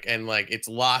anything, like, and like it's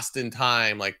lost in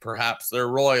time. Like perhaps they're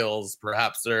royals,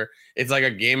 perhaps it's like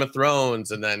a Game of Thrones,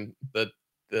 and then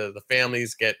the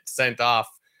families get sent off,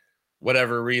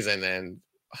 whatever reason, and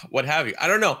what have you. I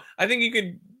don't know. I think you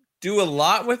could do a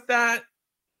lot with that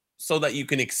so that you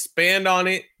can expand on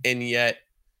it and yet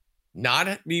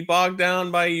not be bogged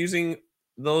down by using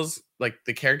those, like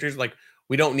the characters. Like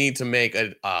we don't need to make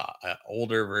an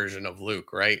older version of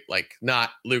Luke, right? Like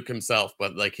not Luke himself,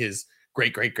 but like his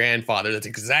great-great-grandfather. That's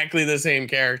exactly the same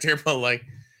character, but like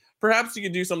perhaps you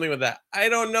could do something with that. I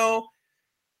don't know.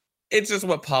 It's just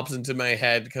what pops into my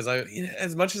head because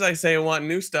as much as I say I want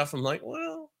new stuff, I'm like,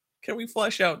 well, can we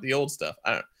flesh out the old stuff?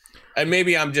 I don't know. And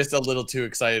maybe I'm just a little too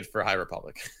excited for High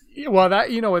Republic. Yeah, well,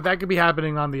 that could be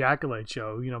happening on the Acolyte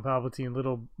show. Palpatine,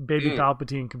 little baby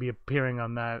Palpatine could be appearing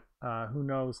on that. Who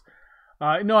knows?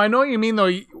 No, I know what you mean,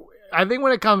 though. I think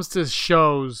when it comes to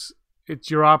shows, it's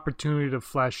your opportunity to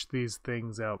flesh these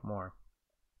things out more.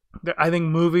 I think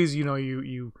movies,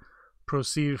 you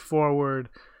proceed forward,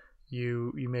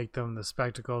 you make them the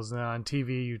spectacles, and then on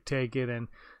TV you take it, and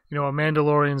what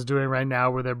Mandalorian's doing right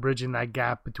now, where they're bridging that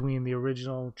gap between the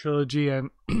original trilogy and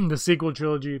the sequel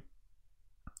trilogy.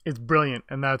 It's brilliant,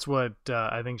 and that's what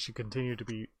I think should continue to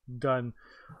be done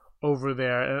over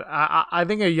there. I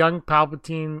think a young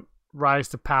Palpatine rise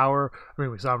to power. I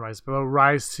mean, we saw him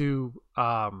rise to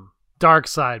dark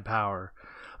side power.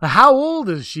 How old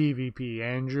is GVP,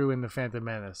 Andrew, in the Phantom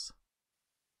Menace?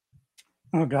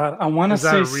 Oh God, I want to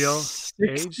say real 60.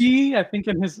 Age? I think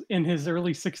in his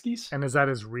early 60s. And is that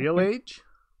his real age?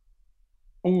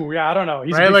 Oh yeah, I don't know.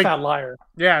 He's a big fat liar.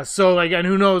 Yeah, so and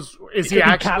who knows? Is he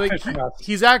actually?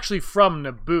 He's actually from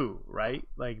Naboo, right?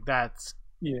 Like that's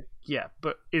yeah.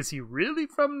 But is he really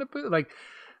from Naboo? Like,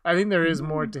 I think there is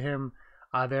more to him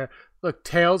there. Look,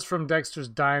 Tales from Dexter's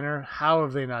Diner. How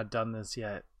have they not done this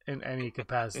yet in any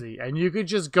capacity? And you could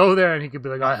just go there, and he could be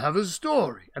like, "I have a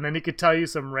story," and then he could tell you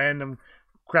some random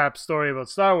crap story about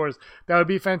Star Wars. That would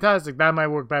be fantastic. That might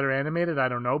work better animated. I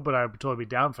don't know, but I would totally be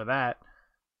down for that.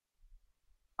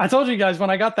 I told you guys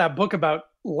when I got that book about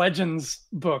Legends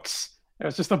books, it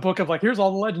was just a book of like, here's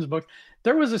all the Legends books.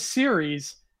 There was a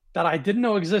series that I didn't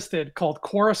know existed called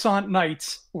Coruscant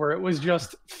Nights, where it was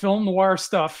just film noir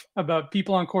stuff about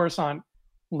people on Coruscant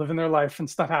living their life and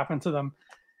stuff happened to them.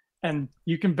 And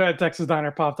you can bet Texas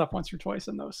Diner popped up once or twice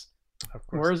in those. Of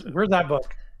course. Where's that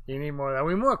book? You need more of that.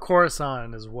 We need more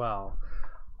Coruscant as well.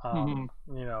 I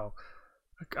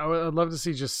would love to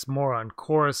see just more on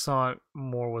Coruscant,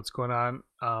 more what's going on.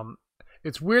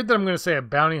 It's weird that I'm going to say a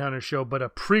bounty hunter show, but a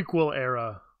prequel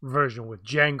era version with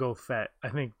Jango Fett. I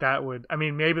think that would. I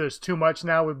mean, maybe there's too much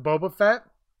now with Boba Fett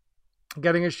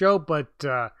getting a show, but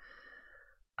I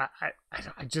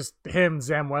just Zam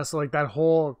Wesell, like that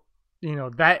whole,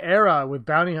 that era with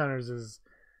bounty hunters is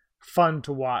fun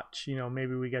to watch.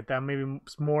 Maybe we get that. Maybe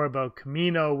more about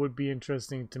Kamino would be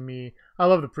interesting to me. I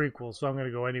love the prequel, so I'm going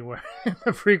to go anywhere in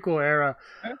the prequel era.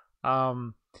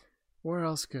 Where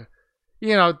else could...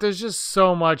 there's just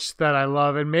so much that I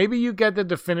love, and maybe you get the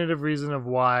definitive reason of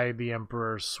why the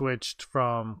Emperor switched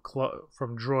from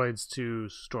droids to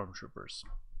stormtroopers.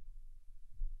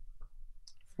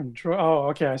 Oh,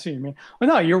 okay, I see what you mean. Well,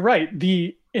 no, you're right.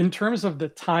 In terms of the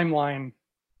timeline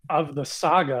of the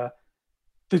saga,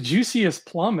 the juiciest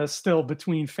plum is still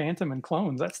between Phantom and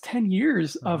Clones. That's 10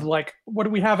 years of like, what do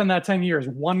we have in that 10 years?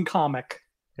 One comic.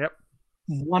 Yep.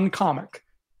 One comic.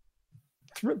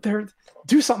 There,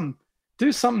 do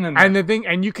something in there. And the thing,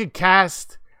 and you could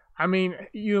cast. I mean,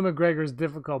 Ewan McGregor is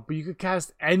difficult, but you could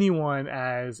cast anyone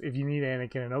as, if you need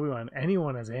Anakin and Obi-Wan,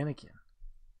 anyone as Anakin.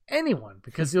 Anyone,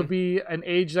 because he'll be an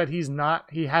age that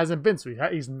he hasn't been. So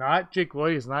he's not Jake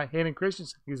Lloyd, he's not Hayden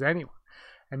Christensen, he's anyone.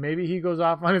 And maybe he goes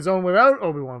off on his own without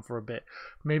Obi-Wan for a bit.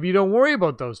 Maybe you don't worry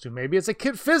about those two. Maybe it's a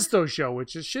Kit Fisto show,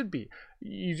 which it should be.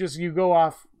 You go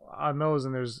off on those,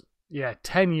 and there's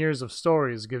 10 years of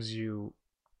stories gives you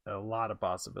a lot of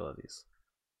possibilities.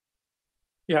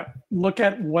 Yeah, look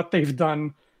at what they've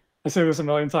done. I say this a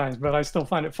million times, but I still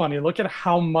find it funny. Look at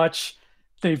how much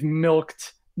they've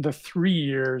milked the 3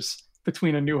 years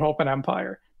between A New Hope and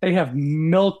Empire. They have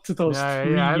milked those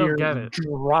 3 I don't years get it.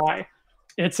 dry.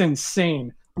 It's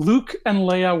insane. Luke and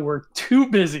Leia were too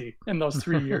busy in those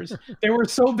 3 years. They were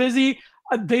so busy,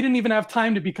 they didn't even have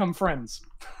time to become friends.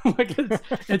 Like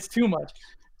it's too much.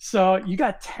 So you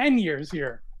got 10 years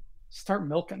here. Start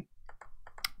milking.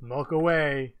 Milk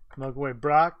away.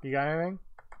 Brock, you got anything?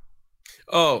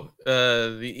 Oh,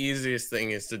 the easiest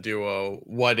thing is to do a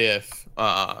what if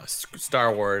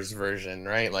Star Wars version,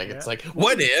 right? Like it's like,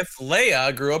 what if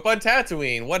Leia grew up on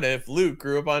Tatooine? What if Luke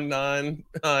grew up on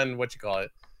what you call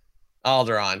it,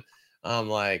 Alderaan?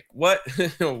 Like what,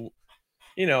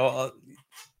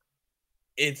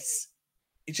 it's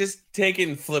just take it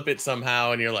and flip it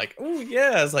somehow, and you're like, oh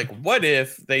yeah, it's like, what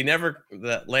if they never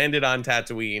landed on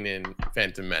Tatooine in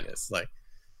Phantom Menace? Like,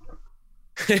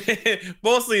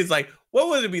 mostly it's like, what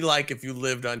would it be like if you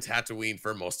lived on Tatooine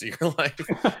for most of your life?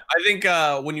 I think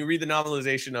when you read the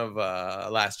novelization of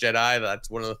Last Jedi, that's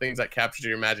one of the things that captures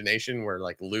your imagination, where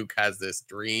like Luke has this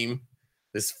dream,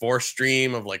 this Force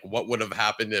dream of like what would have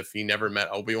happened if he never met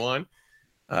Obi-Wan.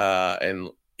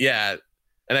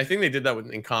 And I think they did that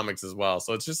in comics as well.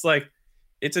 So it's just like,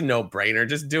 it's a no-brainer.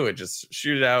 Just do it. Just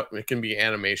shoot it out. It can be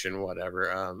animation,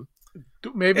 whatever.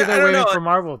 Maybe they're waiting for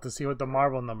Marvel to see what the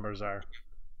Marvel numbers are.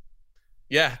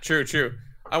 Yeah, true.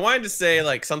 I wanted to say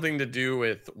like something to do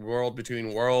with World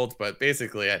Between Worlds, but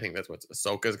basically I think that's what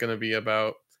Ahsoka's going to be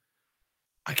about.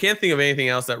 I can't think of anything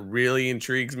else that really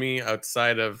intrigues me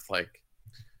outside of like,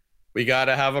 we got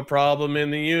to have a problem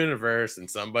in the universe and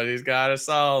somebody's got to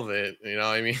solve it. You know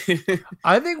what I mean?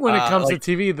 I think when it comes to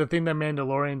TV, the thing that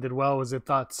Mandalorian did well was it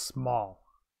thought small.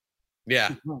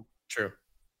 Yeah, true.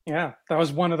 Yeah, that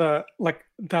was one of the, like,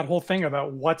 that whole thing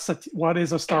about what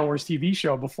is a Star Wars TV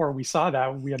show. Before we saw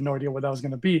that, we had no idea what that was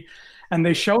going to be. And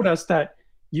they showed us that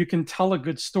you can tell a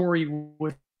good story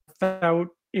without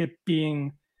it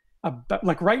being,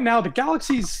 like right now, the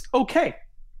galaxy's okay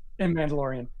in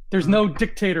Mandalorian. There's no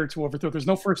dictator to overthrow. There's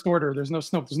no First Order. There's no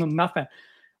Snoke. There's no nothing.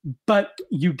 But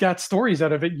you get stories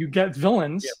out of it. You get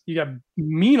villains. Yep. You get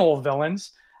mean old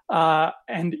villains.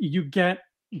 And you get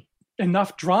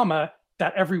enough drama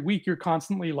that every week you're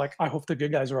constantly like, I hope the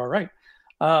good guys are all right.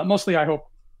 Mostly I hope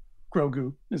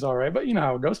Grogu is all right, but you know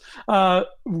how it goes.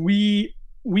 We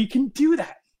can do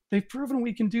that. They've proven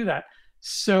we can do that.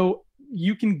 So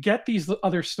you can get these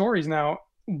other stories now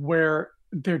where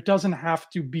there doesn't have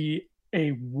to be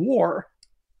a war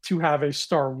to have a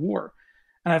Star War.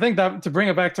 And I think that, to bring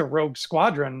it back to Rogue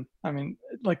Squadron, I mean,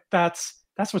 like that's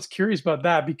what's curious about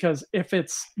that, because if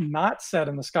it's not set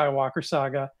in the Skywalker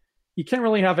saga, you can't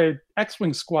really have a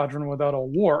X-Wing squadron without a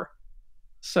war.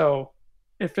 So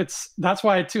that's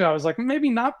why too, I was like, maybe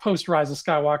not post Rise of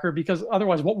Skywalker, because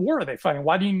otherwise what war are they fighting?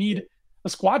 Why do you need a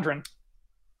squadron?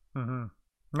 Mm-hmm.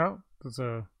 No, that's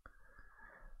a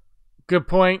good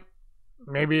point.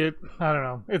 Maybe I don't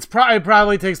know. It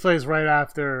probably takes place right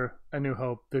after A New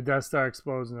Hope. The Death Star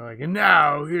explodes and they're like, and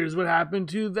now here's what happened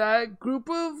to that group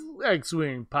of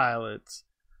X-Wing pilots.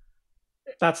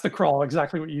 That's the crawl,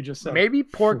 exactly what you just said. Maybe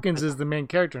Porkins is the main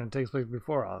character and it takes place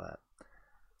before all that.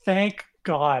 Thank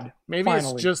God. Maybe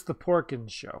finally. It's just the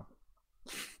Porkins show.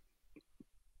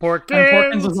 Porkins!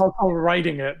 And Porkins is also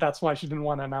writing it. That's why she didn't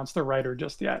want to announce the writer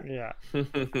just yet. Yeah. All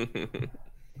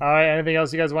right, anything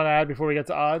else you guys want to add before we get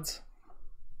to odds?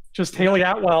 Just Haley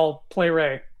Atwell, play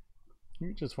Rey.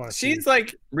 You just want to She's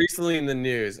like recently in the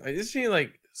news. Is she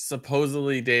like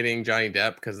supposedly dating Johnny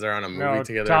Depp because they're on a movie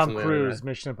together? Tom Cruise,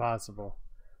 Mission Impossible.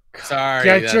 Sorry,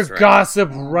 get your gossip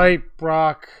right,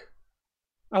 Brock.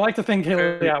 I like to think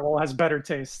Haley Atwell has better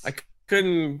taste. I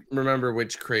couldn't remember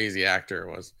which crazy actor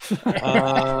it was.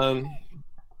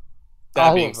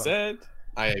 That being said,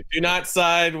 I do not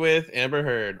side with Amber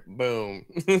Heard. Boom.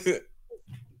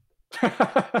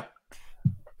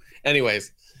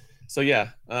 Anyways, so yeah,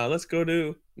 let's go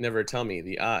to Never Tell Me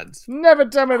the Odds. Never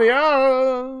tell me the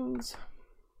odds.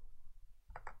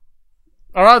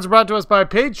 Our odds are brought to us by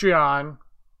Patreon.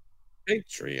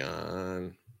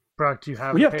 Patreon. Brock, do you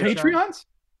have We a have Patreons?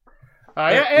 Yeah,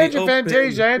 Let me Andrew open-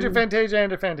 Fantasia, Andrew Fantasia,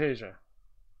 Andrew Fantasia.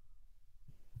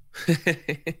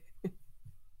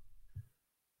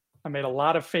 I made a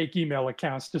lot of fake email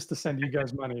accounts just to send you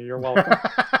guys money. You're welcome.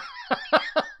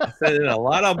 Send in a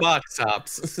lot of box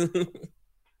tops.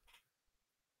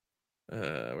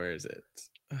 Where is it?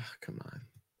 Oh, come on.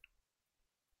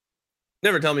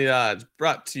 Never Tell Me the Odds,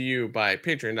 brought to you by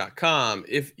patreon.com.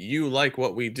 If you like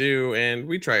what we do, and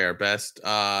we try our best,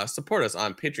 support us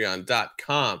on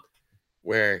patreon.com,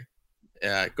 where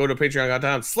go to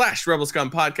patreon.com/Rebel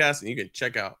Scum Podcast, and you can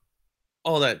check out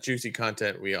all that juicy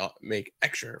content we all make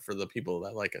extra for the people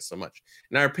that like us so much.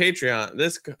 And our Patreon,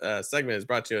 this segment is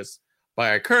brought to us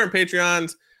by our current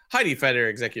Patreons, Heidi Feder,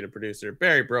 executive producer,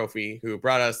 Barry Brophy, who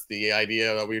brought us the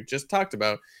idea that we just talked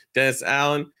about, Dennis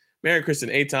Allen, Mary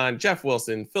Kristen Aton, Jeff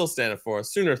Wilson, Phil Stanifor,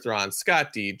 Sooner Thrawn,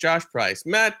 Scott D, Josh Price,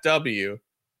 Matt W,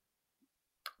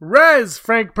 Rez,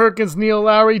 Frank Perkins, Neil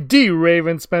Lowry, D.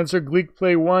 Raven, Spencer, Gleek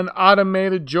Play 1,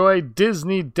 Automated Joy,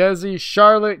 Disney, Desi,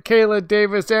 Charlotte, Kayla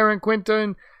Davis, Aaron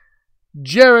Quinton,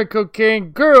 Jericho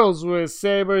King, Girls with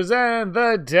Sabers, and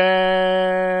the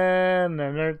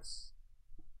Nerds.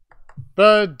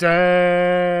 The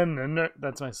Den.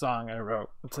 That's my song I wrote.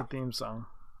 It's a theme song.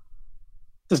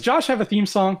 Does Josh have a theme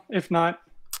song? If not,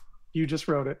 you just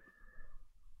wrote it.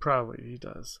 Probably he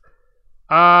does.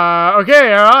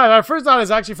 Okay, all right. Our first odd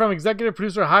is actually from executive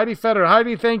producer Heidi Feder.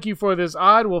 Heidi, thank you for this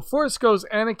odd. Will Force Ghost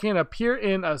Anakin appear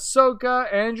in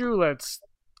Ahsoka? Andrew, let's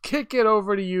kick it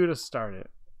over to you to start it.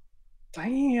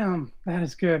 Damn, that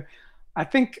is good. I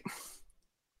think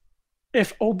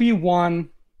if Obi-Wan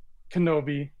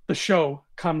Kenobi, the show,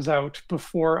 comes out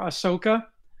before Ahsoka,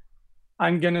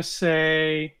 I'm going to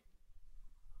say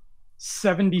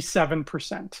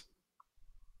 77%.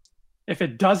 If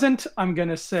it doesn't, I'm going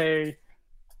to say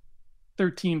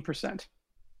 13%.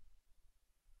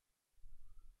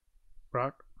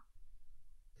 Brock?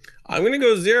 I'm going to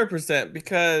go 0%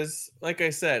 because, like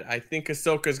I said, I think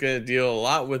Ahsoka's going to deal a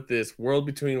lot with this world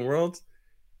between worlds.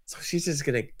 So she's just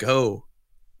going to go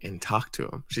and talk to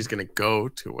him. She's going to go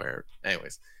to where...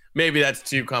 Anyways, maybe that's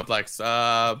too complex.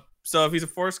 So if he's a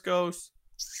Force Ghost,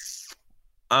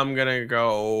 I'm going to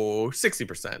go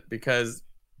 60% because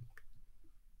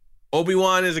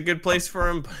Obi-Wan is a good place for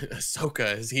him, but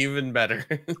Ahsoka is even better.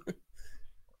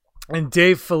 And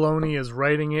Dave Filoni is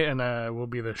writing it and will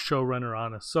be the showrunner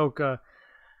on Ahsoka.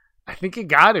 I think you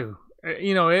got to.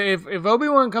 You know, if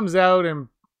Obi-Wan comes out and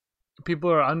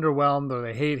people are underwhelmed or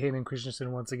they hate Hayden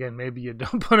Christensen once again, maybe you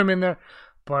don't put him in there.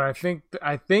 But I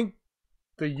think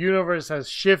the universe has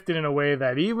shifted in a way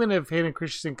that even if Hayden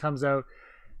Christensen comes out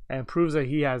and proves that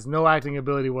he has no acting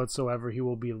ability whatsoever, he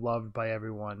will be loved by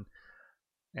everyone.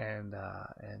 And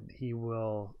he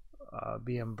will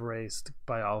be embraced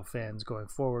by all fans going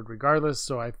forward regardless.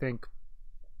 So I think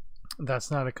that's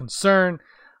not a concern.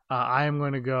 I am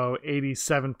going to go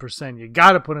 87%. You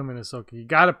got to put him in Ahsoka. You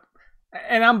got to,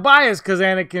 and I'm biased because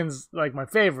Anakin's like my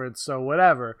favorite, so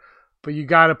whatever. But you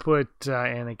got to put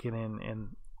Anakin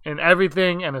in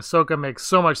everything, and Ahsoka makes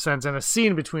so much sense. And a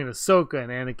scene between Ahsoka and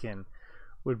Anakin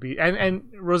would be, and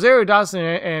Rosario Dawson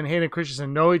and Hayden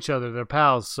Christensen know each other. They're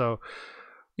pals, so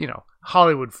you know,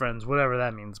 Hollywood friends, whatever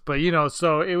that means. But you know,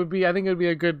 so it would be. I think it would be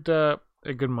a good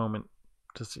moment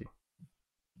to see.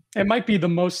 It might be the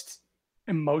most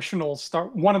emotional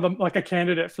one of them, like a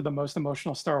candidate for the most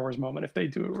emotional Star Wars moment if they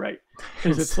do it right,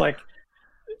 because it's like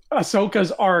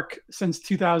Ahsoka's arc since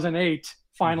 2008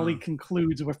 finally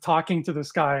concludes with talking to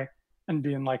this guy and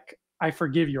being like, "I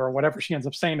forgive you," or whatever she ends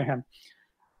up saying to him.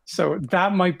 So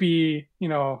that might be, you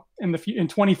know, in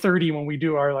 2030 when we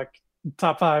do our like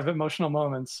top 5 emotional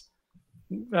moments,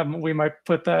 we might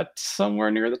put that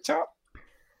somewhere near the top.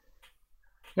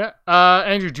 Yeah,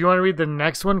 Andrew, do you want to read the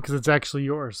next one because it's actually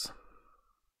yours?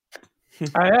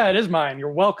 Yeah, it is mine.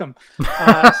 You're welcome.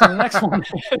 So the next one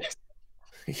is,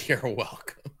 You're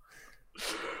welcome.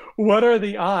 what are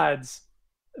the odds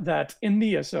that in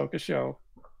the Ahsoka show,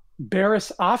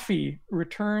 Barriss Offee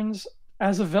returns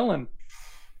as a villain?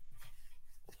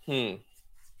 From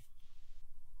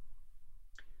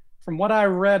what I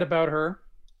read about her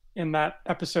in that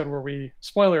episode where we,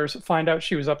 spoilers, find out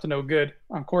she was up to no good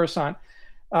on Coruscant,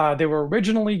 they were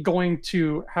originally going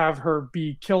to have her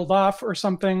be killed off or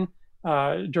something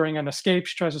during an escape.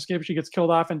 She tries to escape, she gets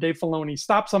killed off, and Dave Filoni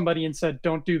stopped somebody and said,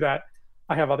 "Don't do that.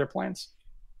 I have other plans."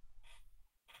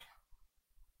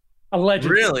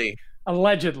 Allegedly. Really?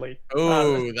 Allegedly.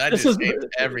 Oh, that this just is- changed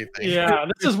everything. Yeah,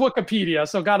 this is Wikipedia,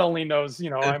 so God only knows. You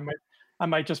know, I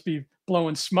might just be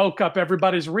blowing smoke up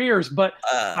everybody's rears, but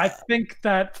I think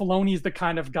that Filoni is the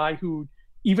kind of guy who,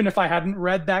 even if I hadn't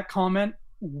read that comment,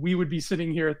 we would be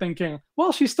sitting here thinking,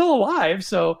 well, she's still alive,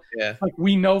 so yeah. like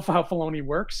we know how Filoni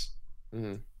works.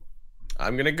 Mhm.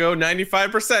 I'm gonna go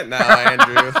 95% now,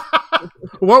 Andrew.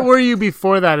 What were you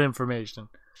before that information?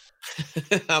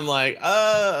 I'm like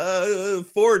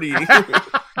 40.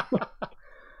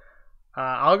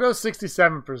 I'll go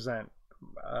 67%.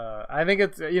 I think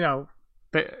it's, you know,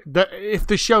 if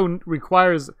the show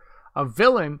requires a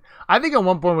villain, I think at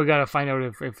one point we got to find out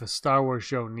if a Star Wars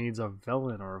show needs a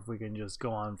villain or if we can just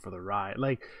go on for the ride.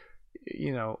 Like,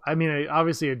 you know, I mean,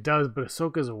 obviously it does, but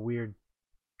Ahsoka's a weird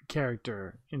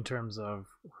character in terms of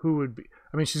who would be.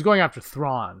 I mean, she's going after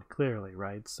Thrawn, clearly,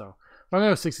 right? So I'm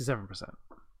going to go 67%.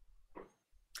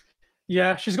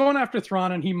 Yeah, she's going after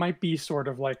Thrawn, and he might be sort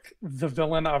of like the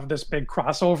villain of this big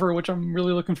crossover, which I'm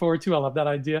really looking forward to. I love that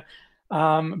idea.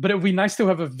 But it would be nice to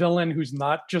have a villain who's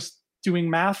not just doing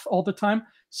math all the time.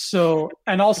 So,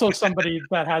 and also somebody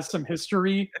that has some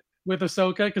history with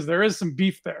Ahsoka, because there is some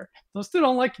beef there. Those two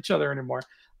don't like each other anymore.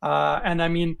 And I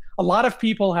mean, a lot of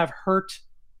people have hurt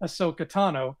Ahsoka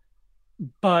Tano,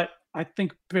 but I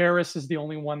think Barriss is the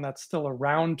only one that's still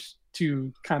around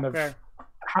to kind of,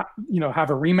 have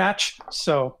a rematch.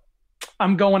 So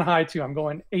I'm going high too. I'm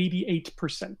going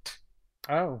 88%.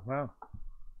 Oh, wow.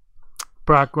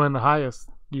 Brock went the highest.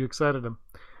 You excited him.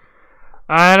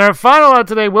 And our final out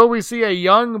today, will we see a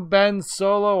young Ben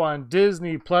Solo on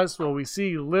Disney Plus? Will we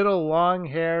see little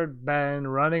long-haired Ben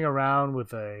running around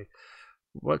with a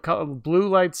blue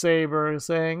lightsaber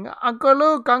saying, Uncle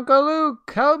Luke,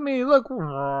 help me, look.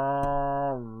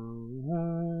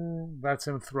 That's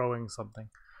him throwing something.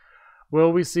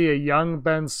 Will we see a young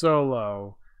Ben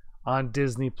Solo on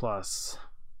Disney Plus?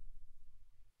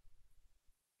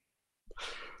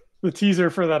 The teaser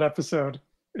for that episode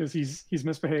is he's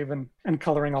misbehaving and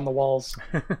coloring on the walls.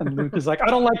 And Luke is like, I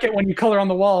don't like it when you color on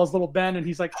the walls, little Ben. And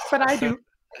he's like, but I do.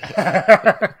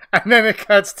 And then it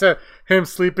cuts to him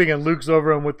sleeping and Luke's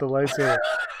over him with the lightsaber.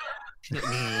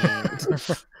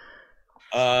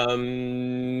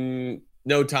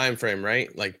 No time frame,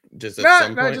 right? Like just at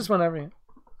some point? No, just whenever.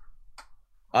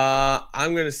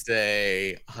 I'm gonna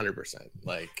say 100%.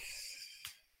 Like,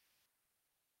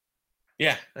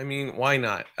 yeah, I mean, why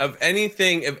not? Of any of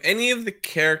the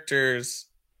characters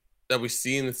that we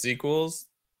see in the sequels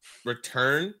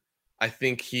return, I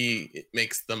think it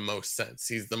makes the most sense.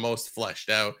 He's the most fleshed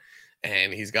out,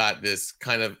 and he's got this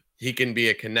kind of, he can be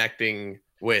a connecting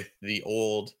with the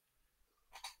old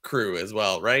crew as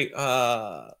well, right?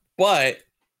 But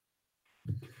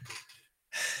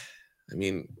I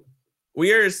mean,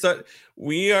 we are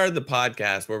the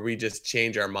podcast where we just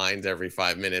change our minds every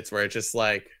 5 minutes, where it's just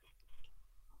like,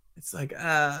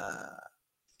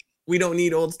 we don't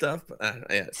need old stuff.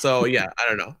 Yeah. So yeah, I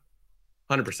don't know.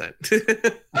 100%.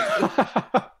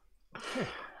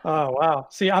 Oh wow!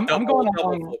 See, I'm going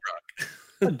along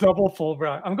double full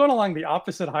Brock. I'm going along the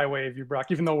opposite highway of you, Brock.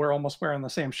 Even though we're almost wearing the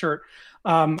same shirt,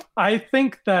 I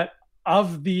think that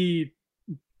of the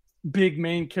big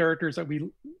main characters that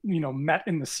we met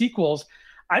in the sequels,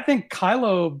 I think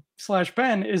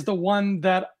Kylo/Ben is the one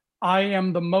that I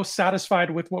am the most satisfied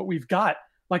with what we've got.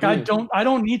 Like, I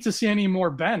don't need to see any more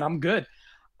Ben. I'm good.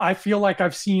 I feel like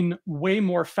I've seen way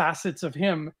more facets of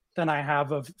him than I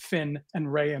have of Finn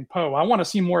and Rey and Poe. I want to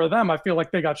see more of them. I feel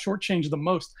like they got shortchanged the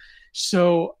most.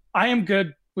 So I am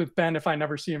good with Ben if I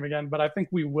never see him again, but I think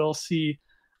we will see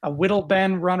a Whittle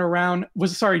Ben run around.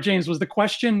 James, was the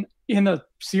question in a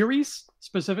series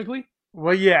specifically?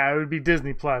 Well, yeah, it would be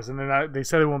Disney Plus, and then they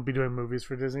said they won't be doing movies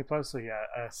for Disney Plus, so yeah,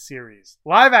 a series.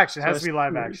 Live action. Has to be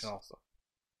live action also.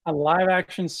 A live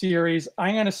action series.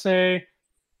 I'm going to say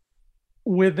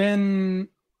within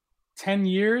 10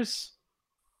 years,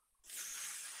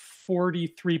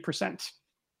 43%.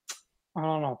 I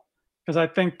don't know. Because I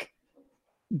think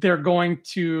they're going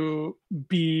to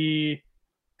be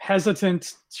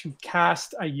hesitant to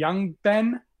cast a young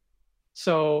Ben.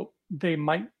 So they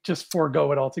might just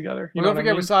forego it altogether. You know what I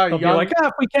mean? We saw They'll be like,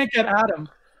 if we can't get Adam.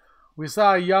 We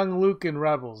saw a young Luke in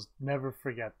Rebels. Never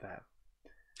forget that.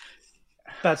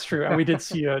 That's true. And we did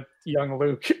see a young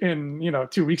Luke in,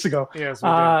 2 weeks ago. Yes.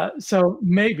 So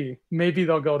maybe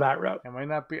they'll go that route. It might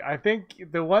not be. I think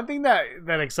the one thing that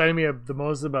excited me the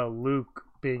most about Luke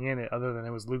being in it, other than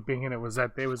it was Luke being in it, was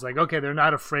that they was like, okay, they're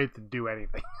not afraid to do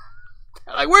anything.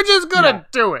 Like, we're just going to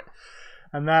do it.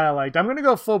 And that I liked. I'm going to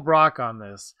go full Brock on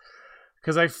this.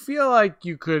 Because I feel like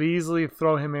you could easily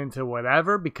throw him into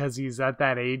whatever, because he's at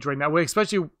that age right now.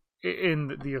 Especially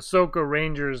in the Ahsoka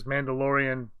Rangers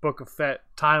Mandalorian Book of Fett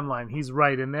timeline, he's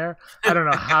right in there. I don't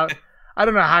know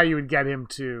how you would get him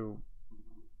to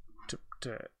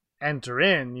enter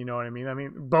in. You know what I mean? I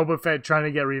mean, Boba Fett trying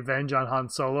to get revenge on Han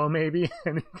Solo, maybe,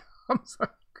 and he comes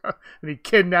and he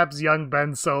kidnaps young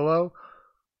Ben Solo.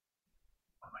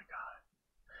 Oh my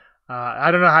god!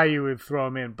 I don't know how you would throw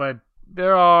him in, but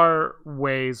there are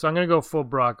ways. So I'm gonna go full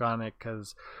Brock on it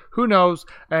because who knows?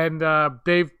 And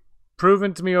they've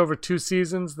proven to me over 2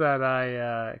 seasons that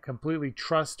I completely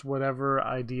trust whatever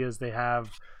ideas they have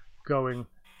going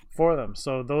for them.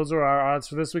 So those are our odds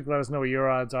for this week. Let us know what your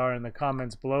odds are in the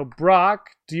comments below.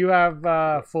 Brock, do you have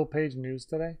full page news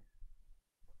today?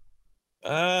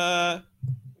 No.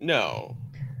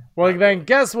 Well, then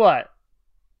guess what?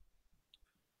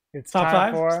 It's Top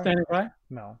time 5? for Standing by?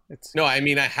 no. It's No, I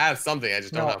mean I have something. I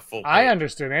just don't have full. I page.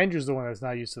 understood. Andrew's the one that's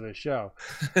not used to this show.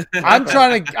 I'm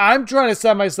trying to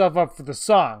set myself up for the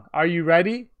song. Are you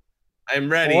ready?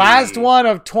 I'm ready. Last one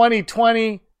of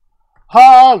 2020.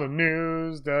 Hollow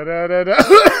news. Da, da, da, da.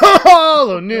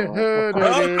 Hollow news.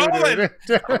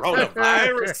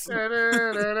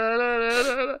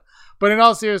 Coronavirus. But in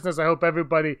all seriousness, I hope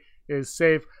everybody is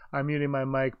safe. I'm muting my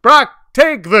mic. Brock,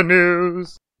 take the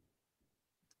news.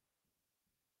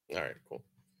 All right, cool.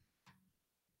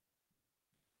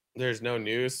 There's no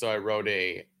news, so I wrote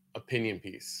a opinion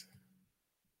piece.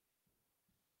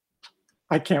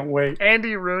 I can't wait.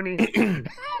 Andy Rooney.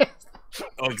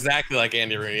 Oh, exactly like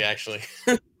Andy Rooney, actually.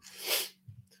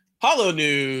 Hollow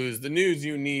News, the news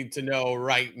you need to know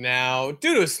right now.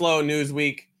 Due to a slow news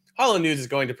week, Hollow News is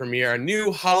going to premiere a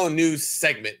new Hollow News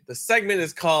segment. The segment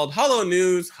is called Hollow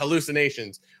News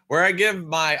Hallucinations, where I give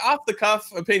my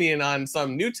off-the-cuff opinion on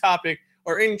some new topic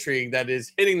or intrigue that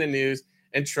is hitting the news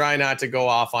and try not to go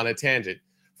off on a tangent.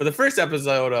 For the first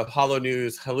episode of Hollow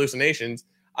News Hallucinations,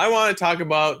 I want to talk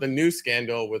about the news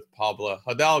scandal with Pablo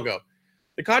Hidalgo.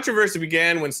 The controversy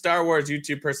began when Star Wars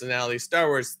YouTube personality Star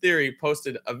Wars Theory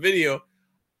posted a video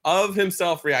of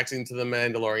himself reacting to the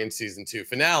Mandalorian Season 2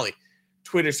 finale.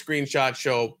 Twitter screenshots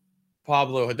show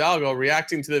Pablo Hidalgo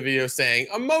reacting to the video saying,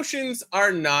 "Emotions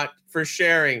are not for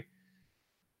sharing."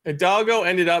 Hidalgo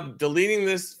ended up deleting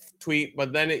this tweet,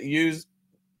 but then using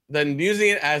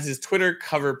it as his Twitter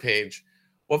cover page.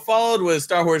 What followed was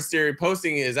Star Wars Theory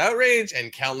posting his outrage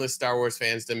and countless Star Wars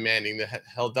fans demanding that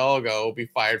Hidalgo be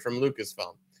fired from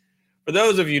Lucasfilm. For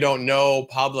those of you who don't know,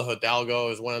 Pablo Hidalgo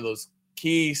is one of those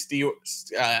key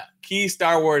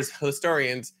Star Wars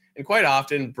historians and quite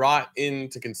often brought in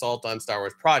to consult on Star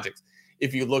Wars projects.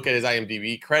 If you look at his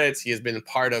IMDb credits, he has been a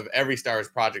part of every Star Wars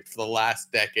project for the last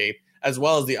decade, as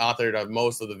well as the author of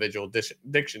most of the visual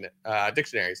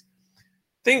dictionaries.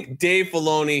 Think Dave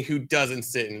Filoni, who doesn't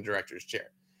sit in the director's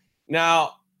chair.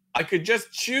 Now, I could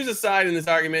just choose a side in this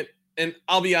argument, and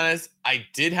I'll be honest, I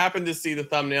did happen to see the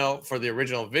thumbnail for the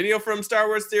original video from Star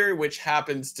Wars Theory, which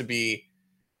happens to be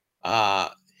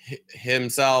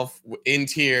himself in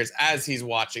tears as he's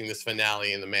watching this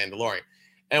finale in The Mandalorian.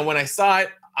 And when I saw it,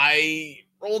 I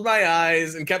rolled my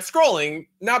eyes and kept scrolling,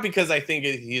 not because I think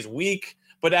he's weak,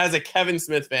 but as a Kevin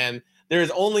Smith fan,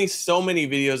 there's only so many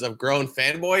videos of grown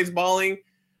fanboys bawling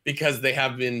because they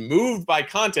have been moved by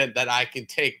content that I can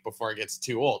take before it gets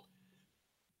too old.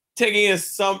 Taking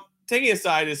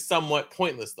aside is somewhat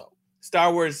pointless, though.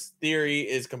 Star Wars Theory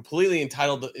is completely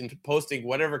entitled into posting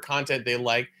whatever content they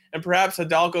like, and perhaps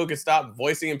Hidalgo could stop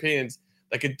voicing opinions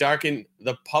that could darken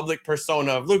the public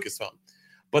persona of Lucasfilm.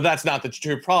 But that's not the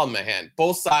true problem at hand.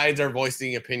 Both sides are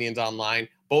voicing opinions online.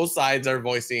 Both sides are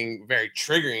voicing very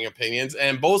triggering opinions,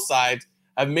 and both sides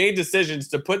have made decisions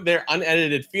to put their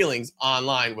unedited feelings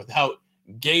online without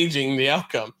gauging the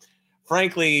outcome.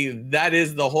 Frankly, that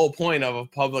is the whole point of a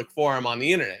public forum on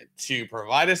the internet, to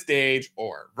provide a stage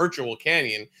or virtual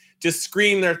canyon to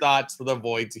scream their thoughts for the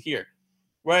void to hear.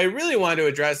 What I really want to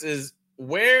address is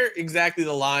where exactly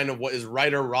the line of what is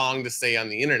right or wrong to say on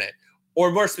the internet,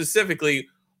 or more specifically,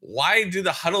 why do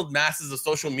the huddled masses of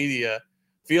social media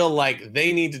feel like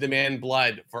they need to demand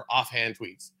blood for offhand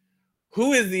tweets?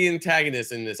 Who is the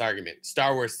antagonist in this argument?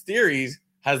 Star Wars Theories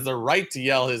has the right to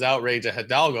yell his outrage at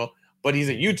Hidalgo, but he's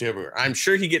a YouTuber. I'm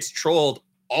sure he gets trolled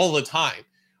all the time.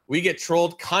 We get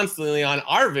trolled constantly on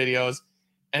our videos,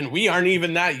 and we aren't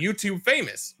even that YouTube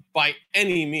famous by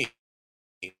any means.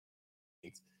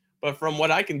 But from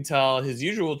what I can tell, his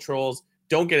usual trolls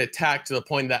don't get attacked to the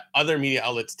point that other media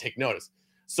outlets take notice.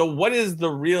 So what is the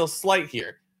real slight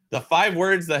here? The 5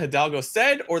 words that Hidalgo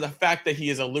said, or the fact that he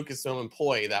is a Lucasfilm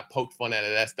employee that poked fun at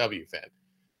an SW fan?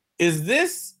 Is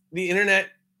this the internet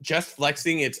just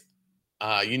flexing its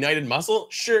united muscle?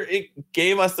 Sure, it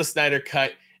gave us the Snyder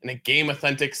Cut and a game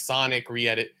authentic Sonic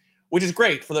re-edit, which is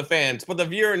great for the fans, but the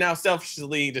viewer now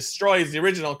selfishly destroys the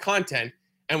original content,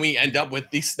 and we end up with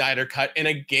the Snyder Cut in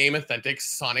a game-authentic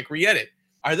Sonic re-edit.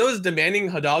 Are those demanding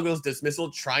Hidalgo's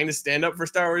dismissal trying to stand up for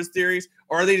Star Wars theories,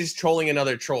 or are they just trolling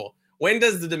another troll? When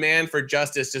does the demand for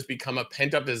justice just become a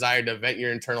pent-up desire to vent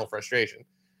your internal frustration?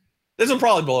 This will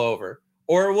probably blow over,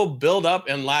 or it will build up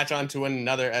and latch onto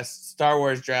another Star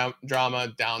Wars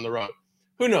drama down the road.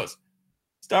 Who knows?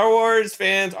 Star Wars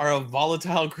fans are a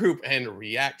volatile group and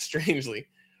react strangely.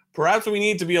 Perhaps we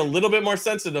need to be a little bit more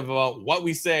sensitive about what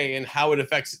we say and how it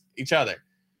affects each other.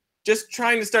 Just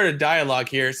trying to start a dialogue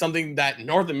here, something that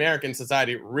North American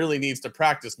society really needs to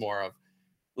practice more of.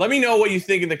 Let me know what you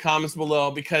think in the comments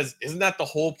below, because isn't that the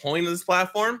whole point of this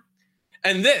platform?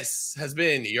 And this has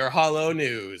been your Hollow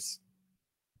News.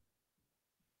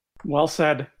 Well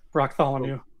said,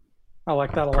 Bartholomew. I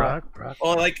like that a lot. Brock.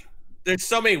 Well, like, there's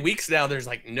so many weeks now, there's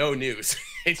like no news.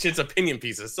 It's just opinion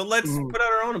pieces. So let's put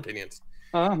out our own opinions.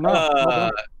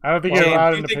 No, I don't think you're James,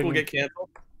 allowed do an you think we'll opinion. get canceled?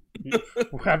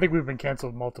 I think we've been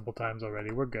canceled multiple times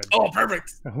already. We're good. Oh,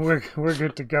 perfect. We're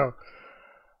good to go.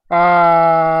 I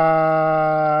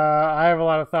have a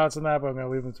lot of thoughts on that, but I'm going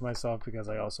to leave them to myself because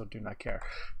I also do not care.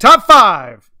 Top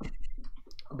 5!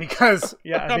 Because,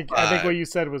 yeah, I think what you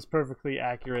said was perfectly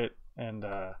accurate. And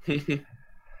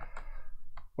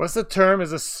what's the term?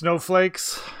 Is it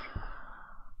snowflakes?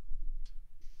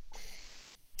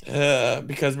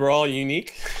 Because we're all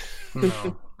unique.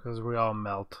 No, because we all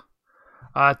melt.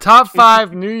 Top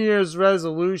 5 New Year's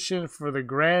resolution for the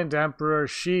Grand Emperor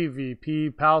Xi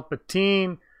VP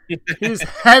Palpatine. He's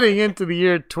heading into the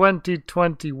year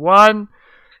 2021.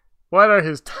 What are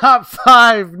his top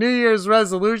 5 New Year's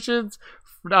resolutions?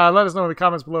 Let us know in the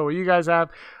comments below what you guys have.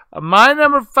 My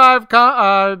number 5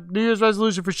 New Year's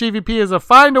resolution for Xi VP is to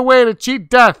find a way to cheat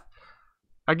death.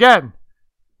 Again.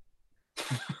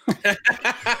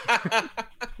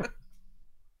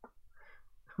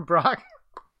 Brock?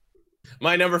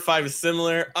 My number 5 is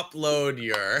similar. Upload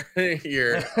your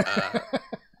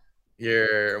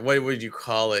what would you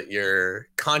call it? Your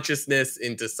consciousness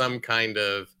into some kind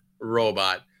of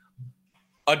robot.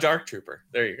 A Dark Trooper.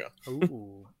 There you go.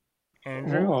 Ooh.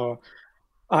 Andrew? Oh.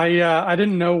 I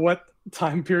didn't know what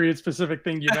time period specific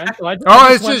thing you meant. So I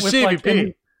It's went just with,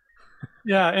 CVP.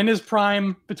 in his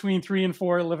prime between 3 and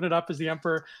 4, living it up as the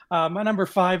Emperor. My number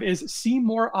 5 is see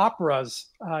more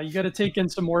operas. You got to take in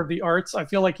some more of the arts. I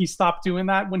feel like he stopped doing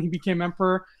that when he became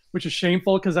Emperor, which is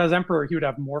shameful because as Emperor, he would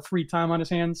have more free time on his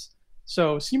hands.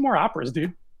 So see more operas,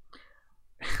 dude.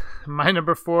 My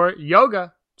number 4,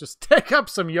 yoga. Just take up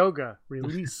some yoga.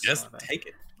 Release. Just take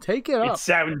it. Take it up. It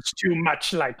sounds too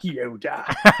much like Yoda.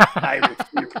 I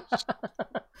refuse.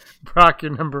 Brock,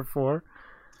 your number 4.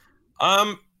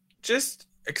 Just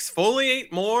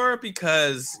exfoliate more,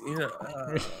 because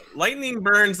lightning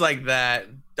burns like that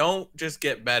don't just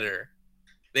get better.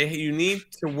 You need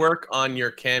to work on your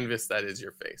canvas that is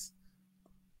your face.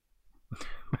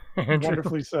 Andrew?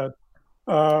 Wonderfully said.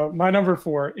 My number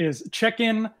 4 is check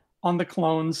in on the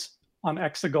clones on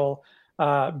Exegol,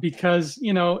 because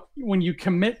when you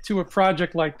commit to a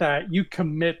project like that, you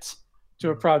commit to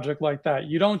a project like that.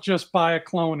 You don't just buy a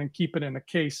clone and keep it in a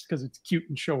case because it's cute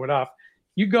and show it off.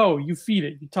 You go, you feed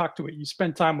it, you talk to it, you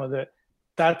spend time with it.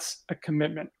 That's a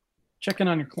commitment. Check in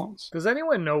on your clones. Does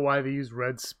anyone know why they use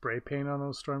red spray paint on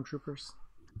those stormtroopers?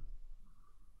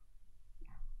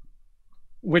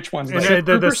 Which ones?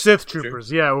 The Sith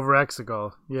troopers, yeah, over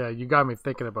Exegol. Yeah, you got me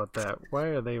thinking about that. Why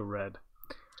are they red?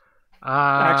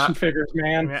 Action figures,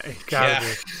 man. Yeah, it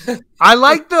gotta be. I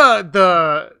like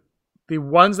the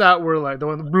ones that were like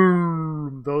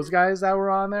those guys that were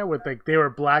on there with like they were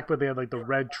black but they had like the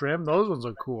red trim. Those ones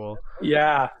are cool.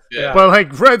 Yeah. But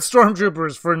like red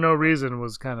stormtroopers for no reason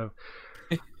was kind of.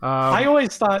 I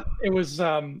always thought it was.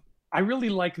 I really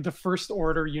like the First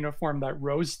Order uniform that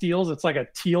Rose steals. It's like a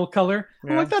teal color.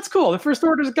 I'm like, that's cool. The First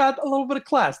Order's got a little bit of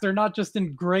class. They're not just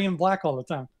in gray and black all the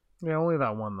time. Yeah, only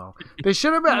that one though. They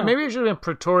should have been. Maybe it should have been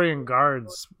Praetorian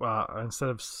Guards instead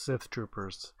of Sith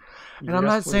troopers. And I'm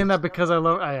not saying that because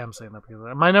I am saying that because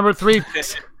my number 3.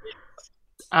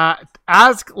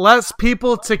 Ask less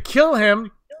people to kill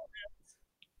him.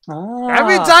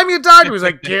 Every time you talk, he was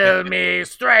like, "Kill me,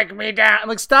 strike me down." I'm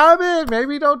like, stop it.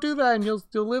 Maybe don't do that, and you'll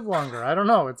live longer. I don't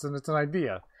know. It's an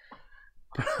idea.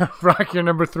 Brock, your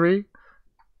number 3.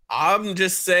 I'm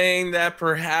just saying that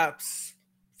perhaps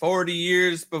 40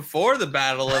 years before the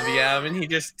Battle of Yavin, he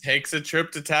just takes a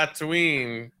trip to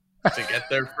Tatooine to get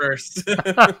there first.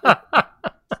 That's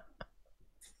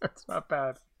not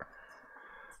bad.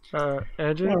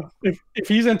 Andrew? Well, if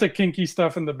he's into kinky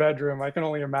stuff in the bedroom, I can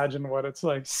only imagine what it's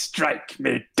like. Strike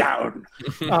me down.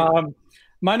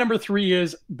 My number 3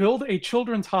 is build a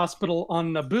children's hospital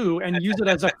on Naboo and use it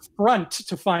as a front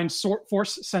to find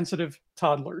force-sensitive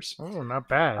toddlers. Oh, not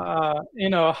bad.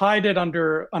 Hide it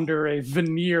under a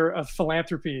veneer of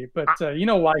philanthropy, but you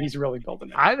know why he's really building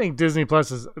it. I think Disney Plus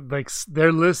is like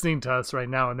they're listening to us right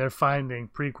now and they're finding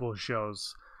prequel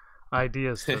shows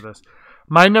ideas for this.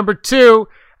 My number 2,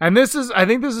 and I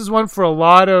think this is one for a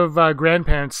lot of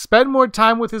grandparents. Spend more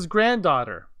time with his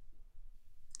granddaughter.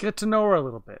 Get to know her a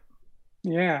little bit.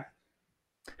 Yeah.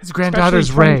 His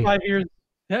granddaughter's Rey.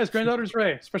 His granddaughter's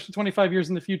Rey, especially 25 years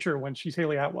in the future when she's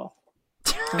Haley Atwell.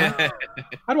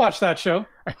 I'd watch that show.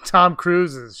 And Tom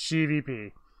Cruise is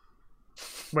SheVP.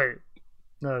 Wait.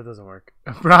 No, that doesn't work.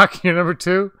 Brock, your number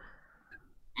 2?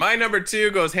 My number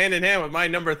 2 goes hand in hand with my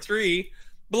number 3.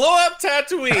 Blow up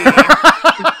Tatooine.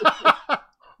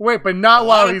 Wait, but not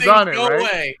while he's on it, right?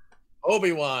 Away.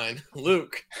 Obi-Wan,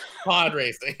 Luke, pod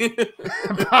racing.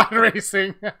 Pod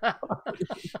racing.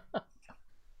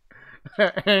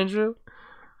 Andrew?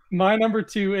 My number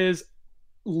 2 is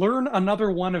learn another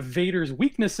one of Vader's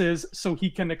weaknesses so he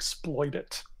can exploit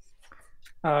it.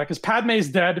 Because Padme's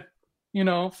dead.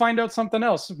 Find out something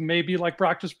else. Maybe, like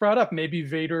Brock just brought up, maybe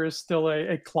Vader is still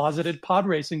a closeted pod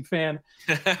racing fan.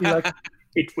 Be like,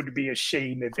 it would be a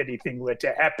shame if anything were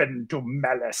to happen to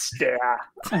Malastare.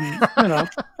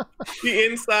 The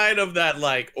inside of that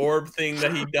like orb thing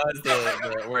that he does,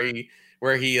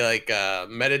 where he like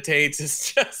meditates,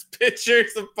 is just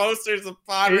pictures of posters of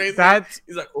pod racing.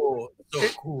 He's like, oh, so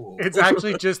cool. It's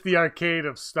actually just the arcade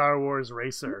of Star Wars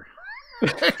Racer.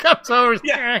 It comes over.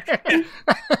 Yeah.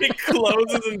 It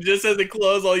closes, and just as it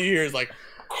closes, all you hear is like,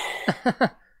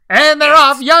 and they're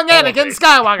off, young Anakin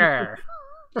Skywalker.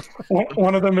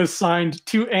 One of them is signed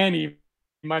to Annie,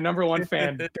 my number 1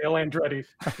 fan, Dale Andretti.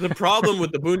 The problem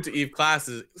with the Boonta Eve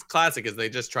classic is they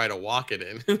just try to walk it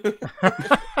in.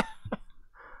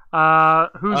 Where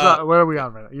are we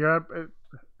on right now? You're up,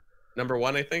 number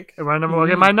 1, I think. My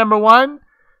number 1.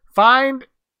 Find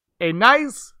a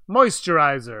nice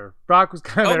moisturizer. Brock was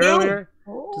kind of earlier.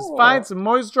 Just find some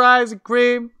moisturizing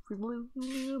cream,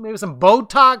 maybe some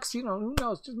Botox. Who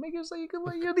knows? Just make it so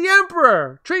you're the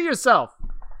emperor. Treat yourself.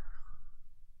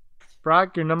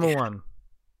 Brock, you're number 1.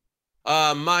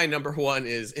 My number 1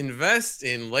 is invest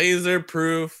in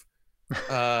laser-proof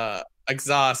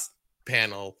exhaust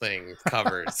panel thing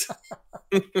covers.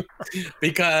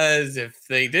 Because if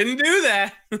they didn't do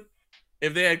that,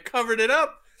 if they had covered it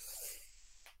up,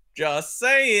 just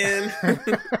saying.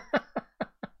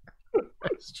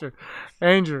 That's true.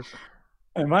 Andrew.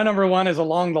 And my number 1 is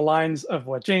along the lines of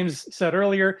what James said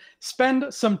earlier.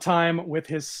 Spend some time with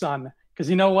his son. Because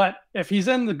you know what? If he's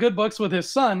in the good books with his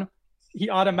son,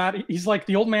 he's like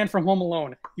the old man from Home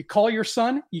Alone. You call your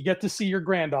son, you get to see your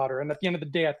granddaughter. And at the end of the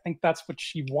day, I think that's what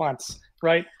she wants,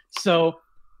 right? So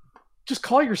just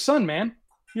call your son, man.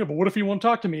 Yeah, but what if he won't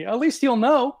talk to me? At least he'll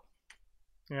know.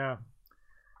 Yeah.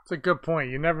 It's a good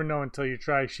point. You never know until you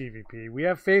try SheVP. We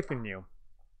have faith in you.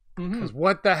 Because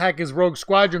what the heck is Rogue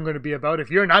Squadron going to be about if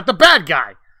you're not the bad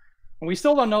guy? We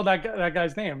still don't know that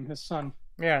guy's name, his son.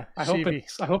 Yeah, I hope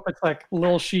it's like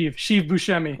Lil Sheev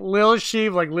Buscemi. Lil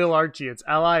Sheev, like Lil Archie. It's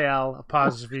Lil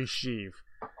Sheev.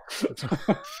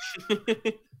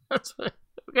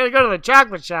 We're gonna go to the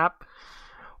chocolate shop.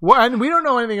 And we don't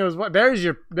know anything. There's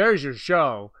your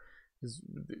show.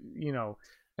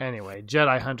 Anyway,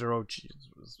 Jedi Hunter Ochi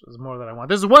is more than I want.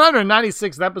 This is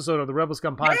 196th episode of the Rebel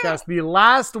Scum podcast. Yeah. The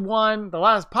last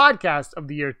podcast of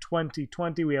the year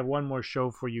 2020. We have one more show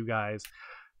for you guys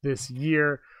this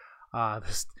year.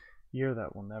 This year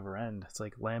that will never end. It's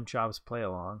like Lamb Chops Play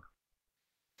Along.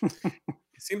 It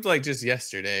seems like just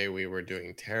yesterday we were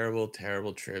doing terrible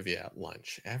trivia at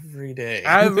lunch every day.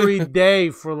 Every day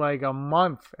for like a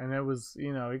month. And it was,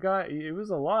 it was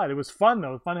a lot. It was fun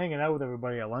though. It was fun hanging out with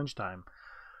everybody at lunchtime.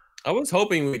 I was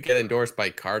hoping we'd get endorsed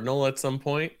by Cardinal at some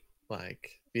point.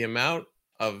 Like the amount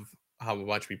of how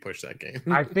much we pushed that game.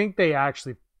 I think they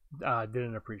actually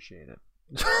didn't appreciate it.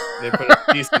 They put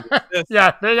a piece of this.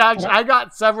 Yeah, I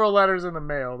got several letters in the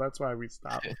mail. That's why we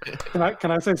stopped.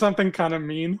 Can I say something kind of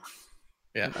mean?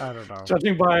 Yeah. I don't know.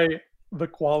 Judging by the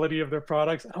quality of their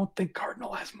products, I don't think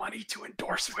Cardinal has money to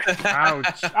endorse with.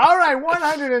 Ouch. All right,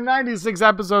 196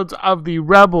 episodes of the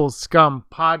Rebel Scum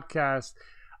podcast.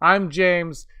 I'm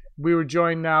James. We were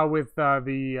joined now with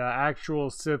the actual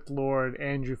Sith Lord,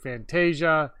 Andrew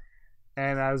Fantasia.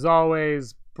 And as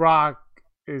always, Brock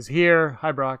is here.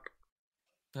 Hi, Brock.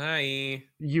 Hi.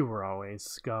 You were always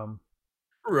scum.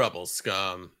 Rebel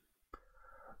Scum.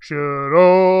 Should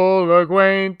old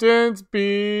acquaintance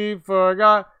be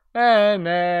forgot and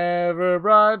never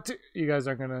brought to... You guys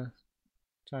aren't going to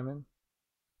chime in?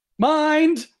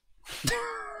 Mind!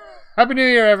 Happy New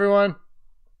Year, everyone.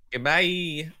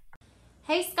 Goodbye.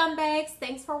 Hey scumbags,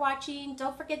 thanks for watching.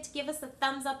 Don't forget to give us a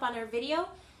thumbs up on our video.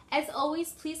 As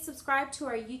always, please subscribe to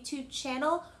our YouTube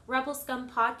channel, Rebel Scum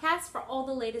Podcast, for all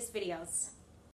the latest videos.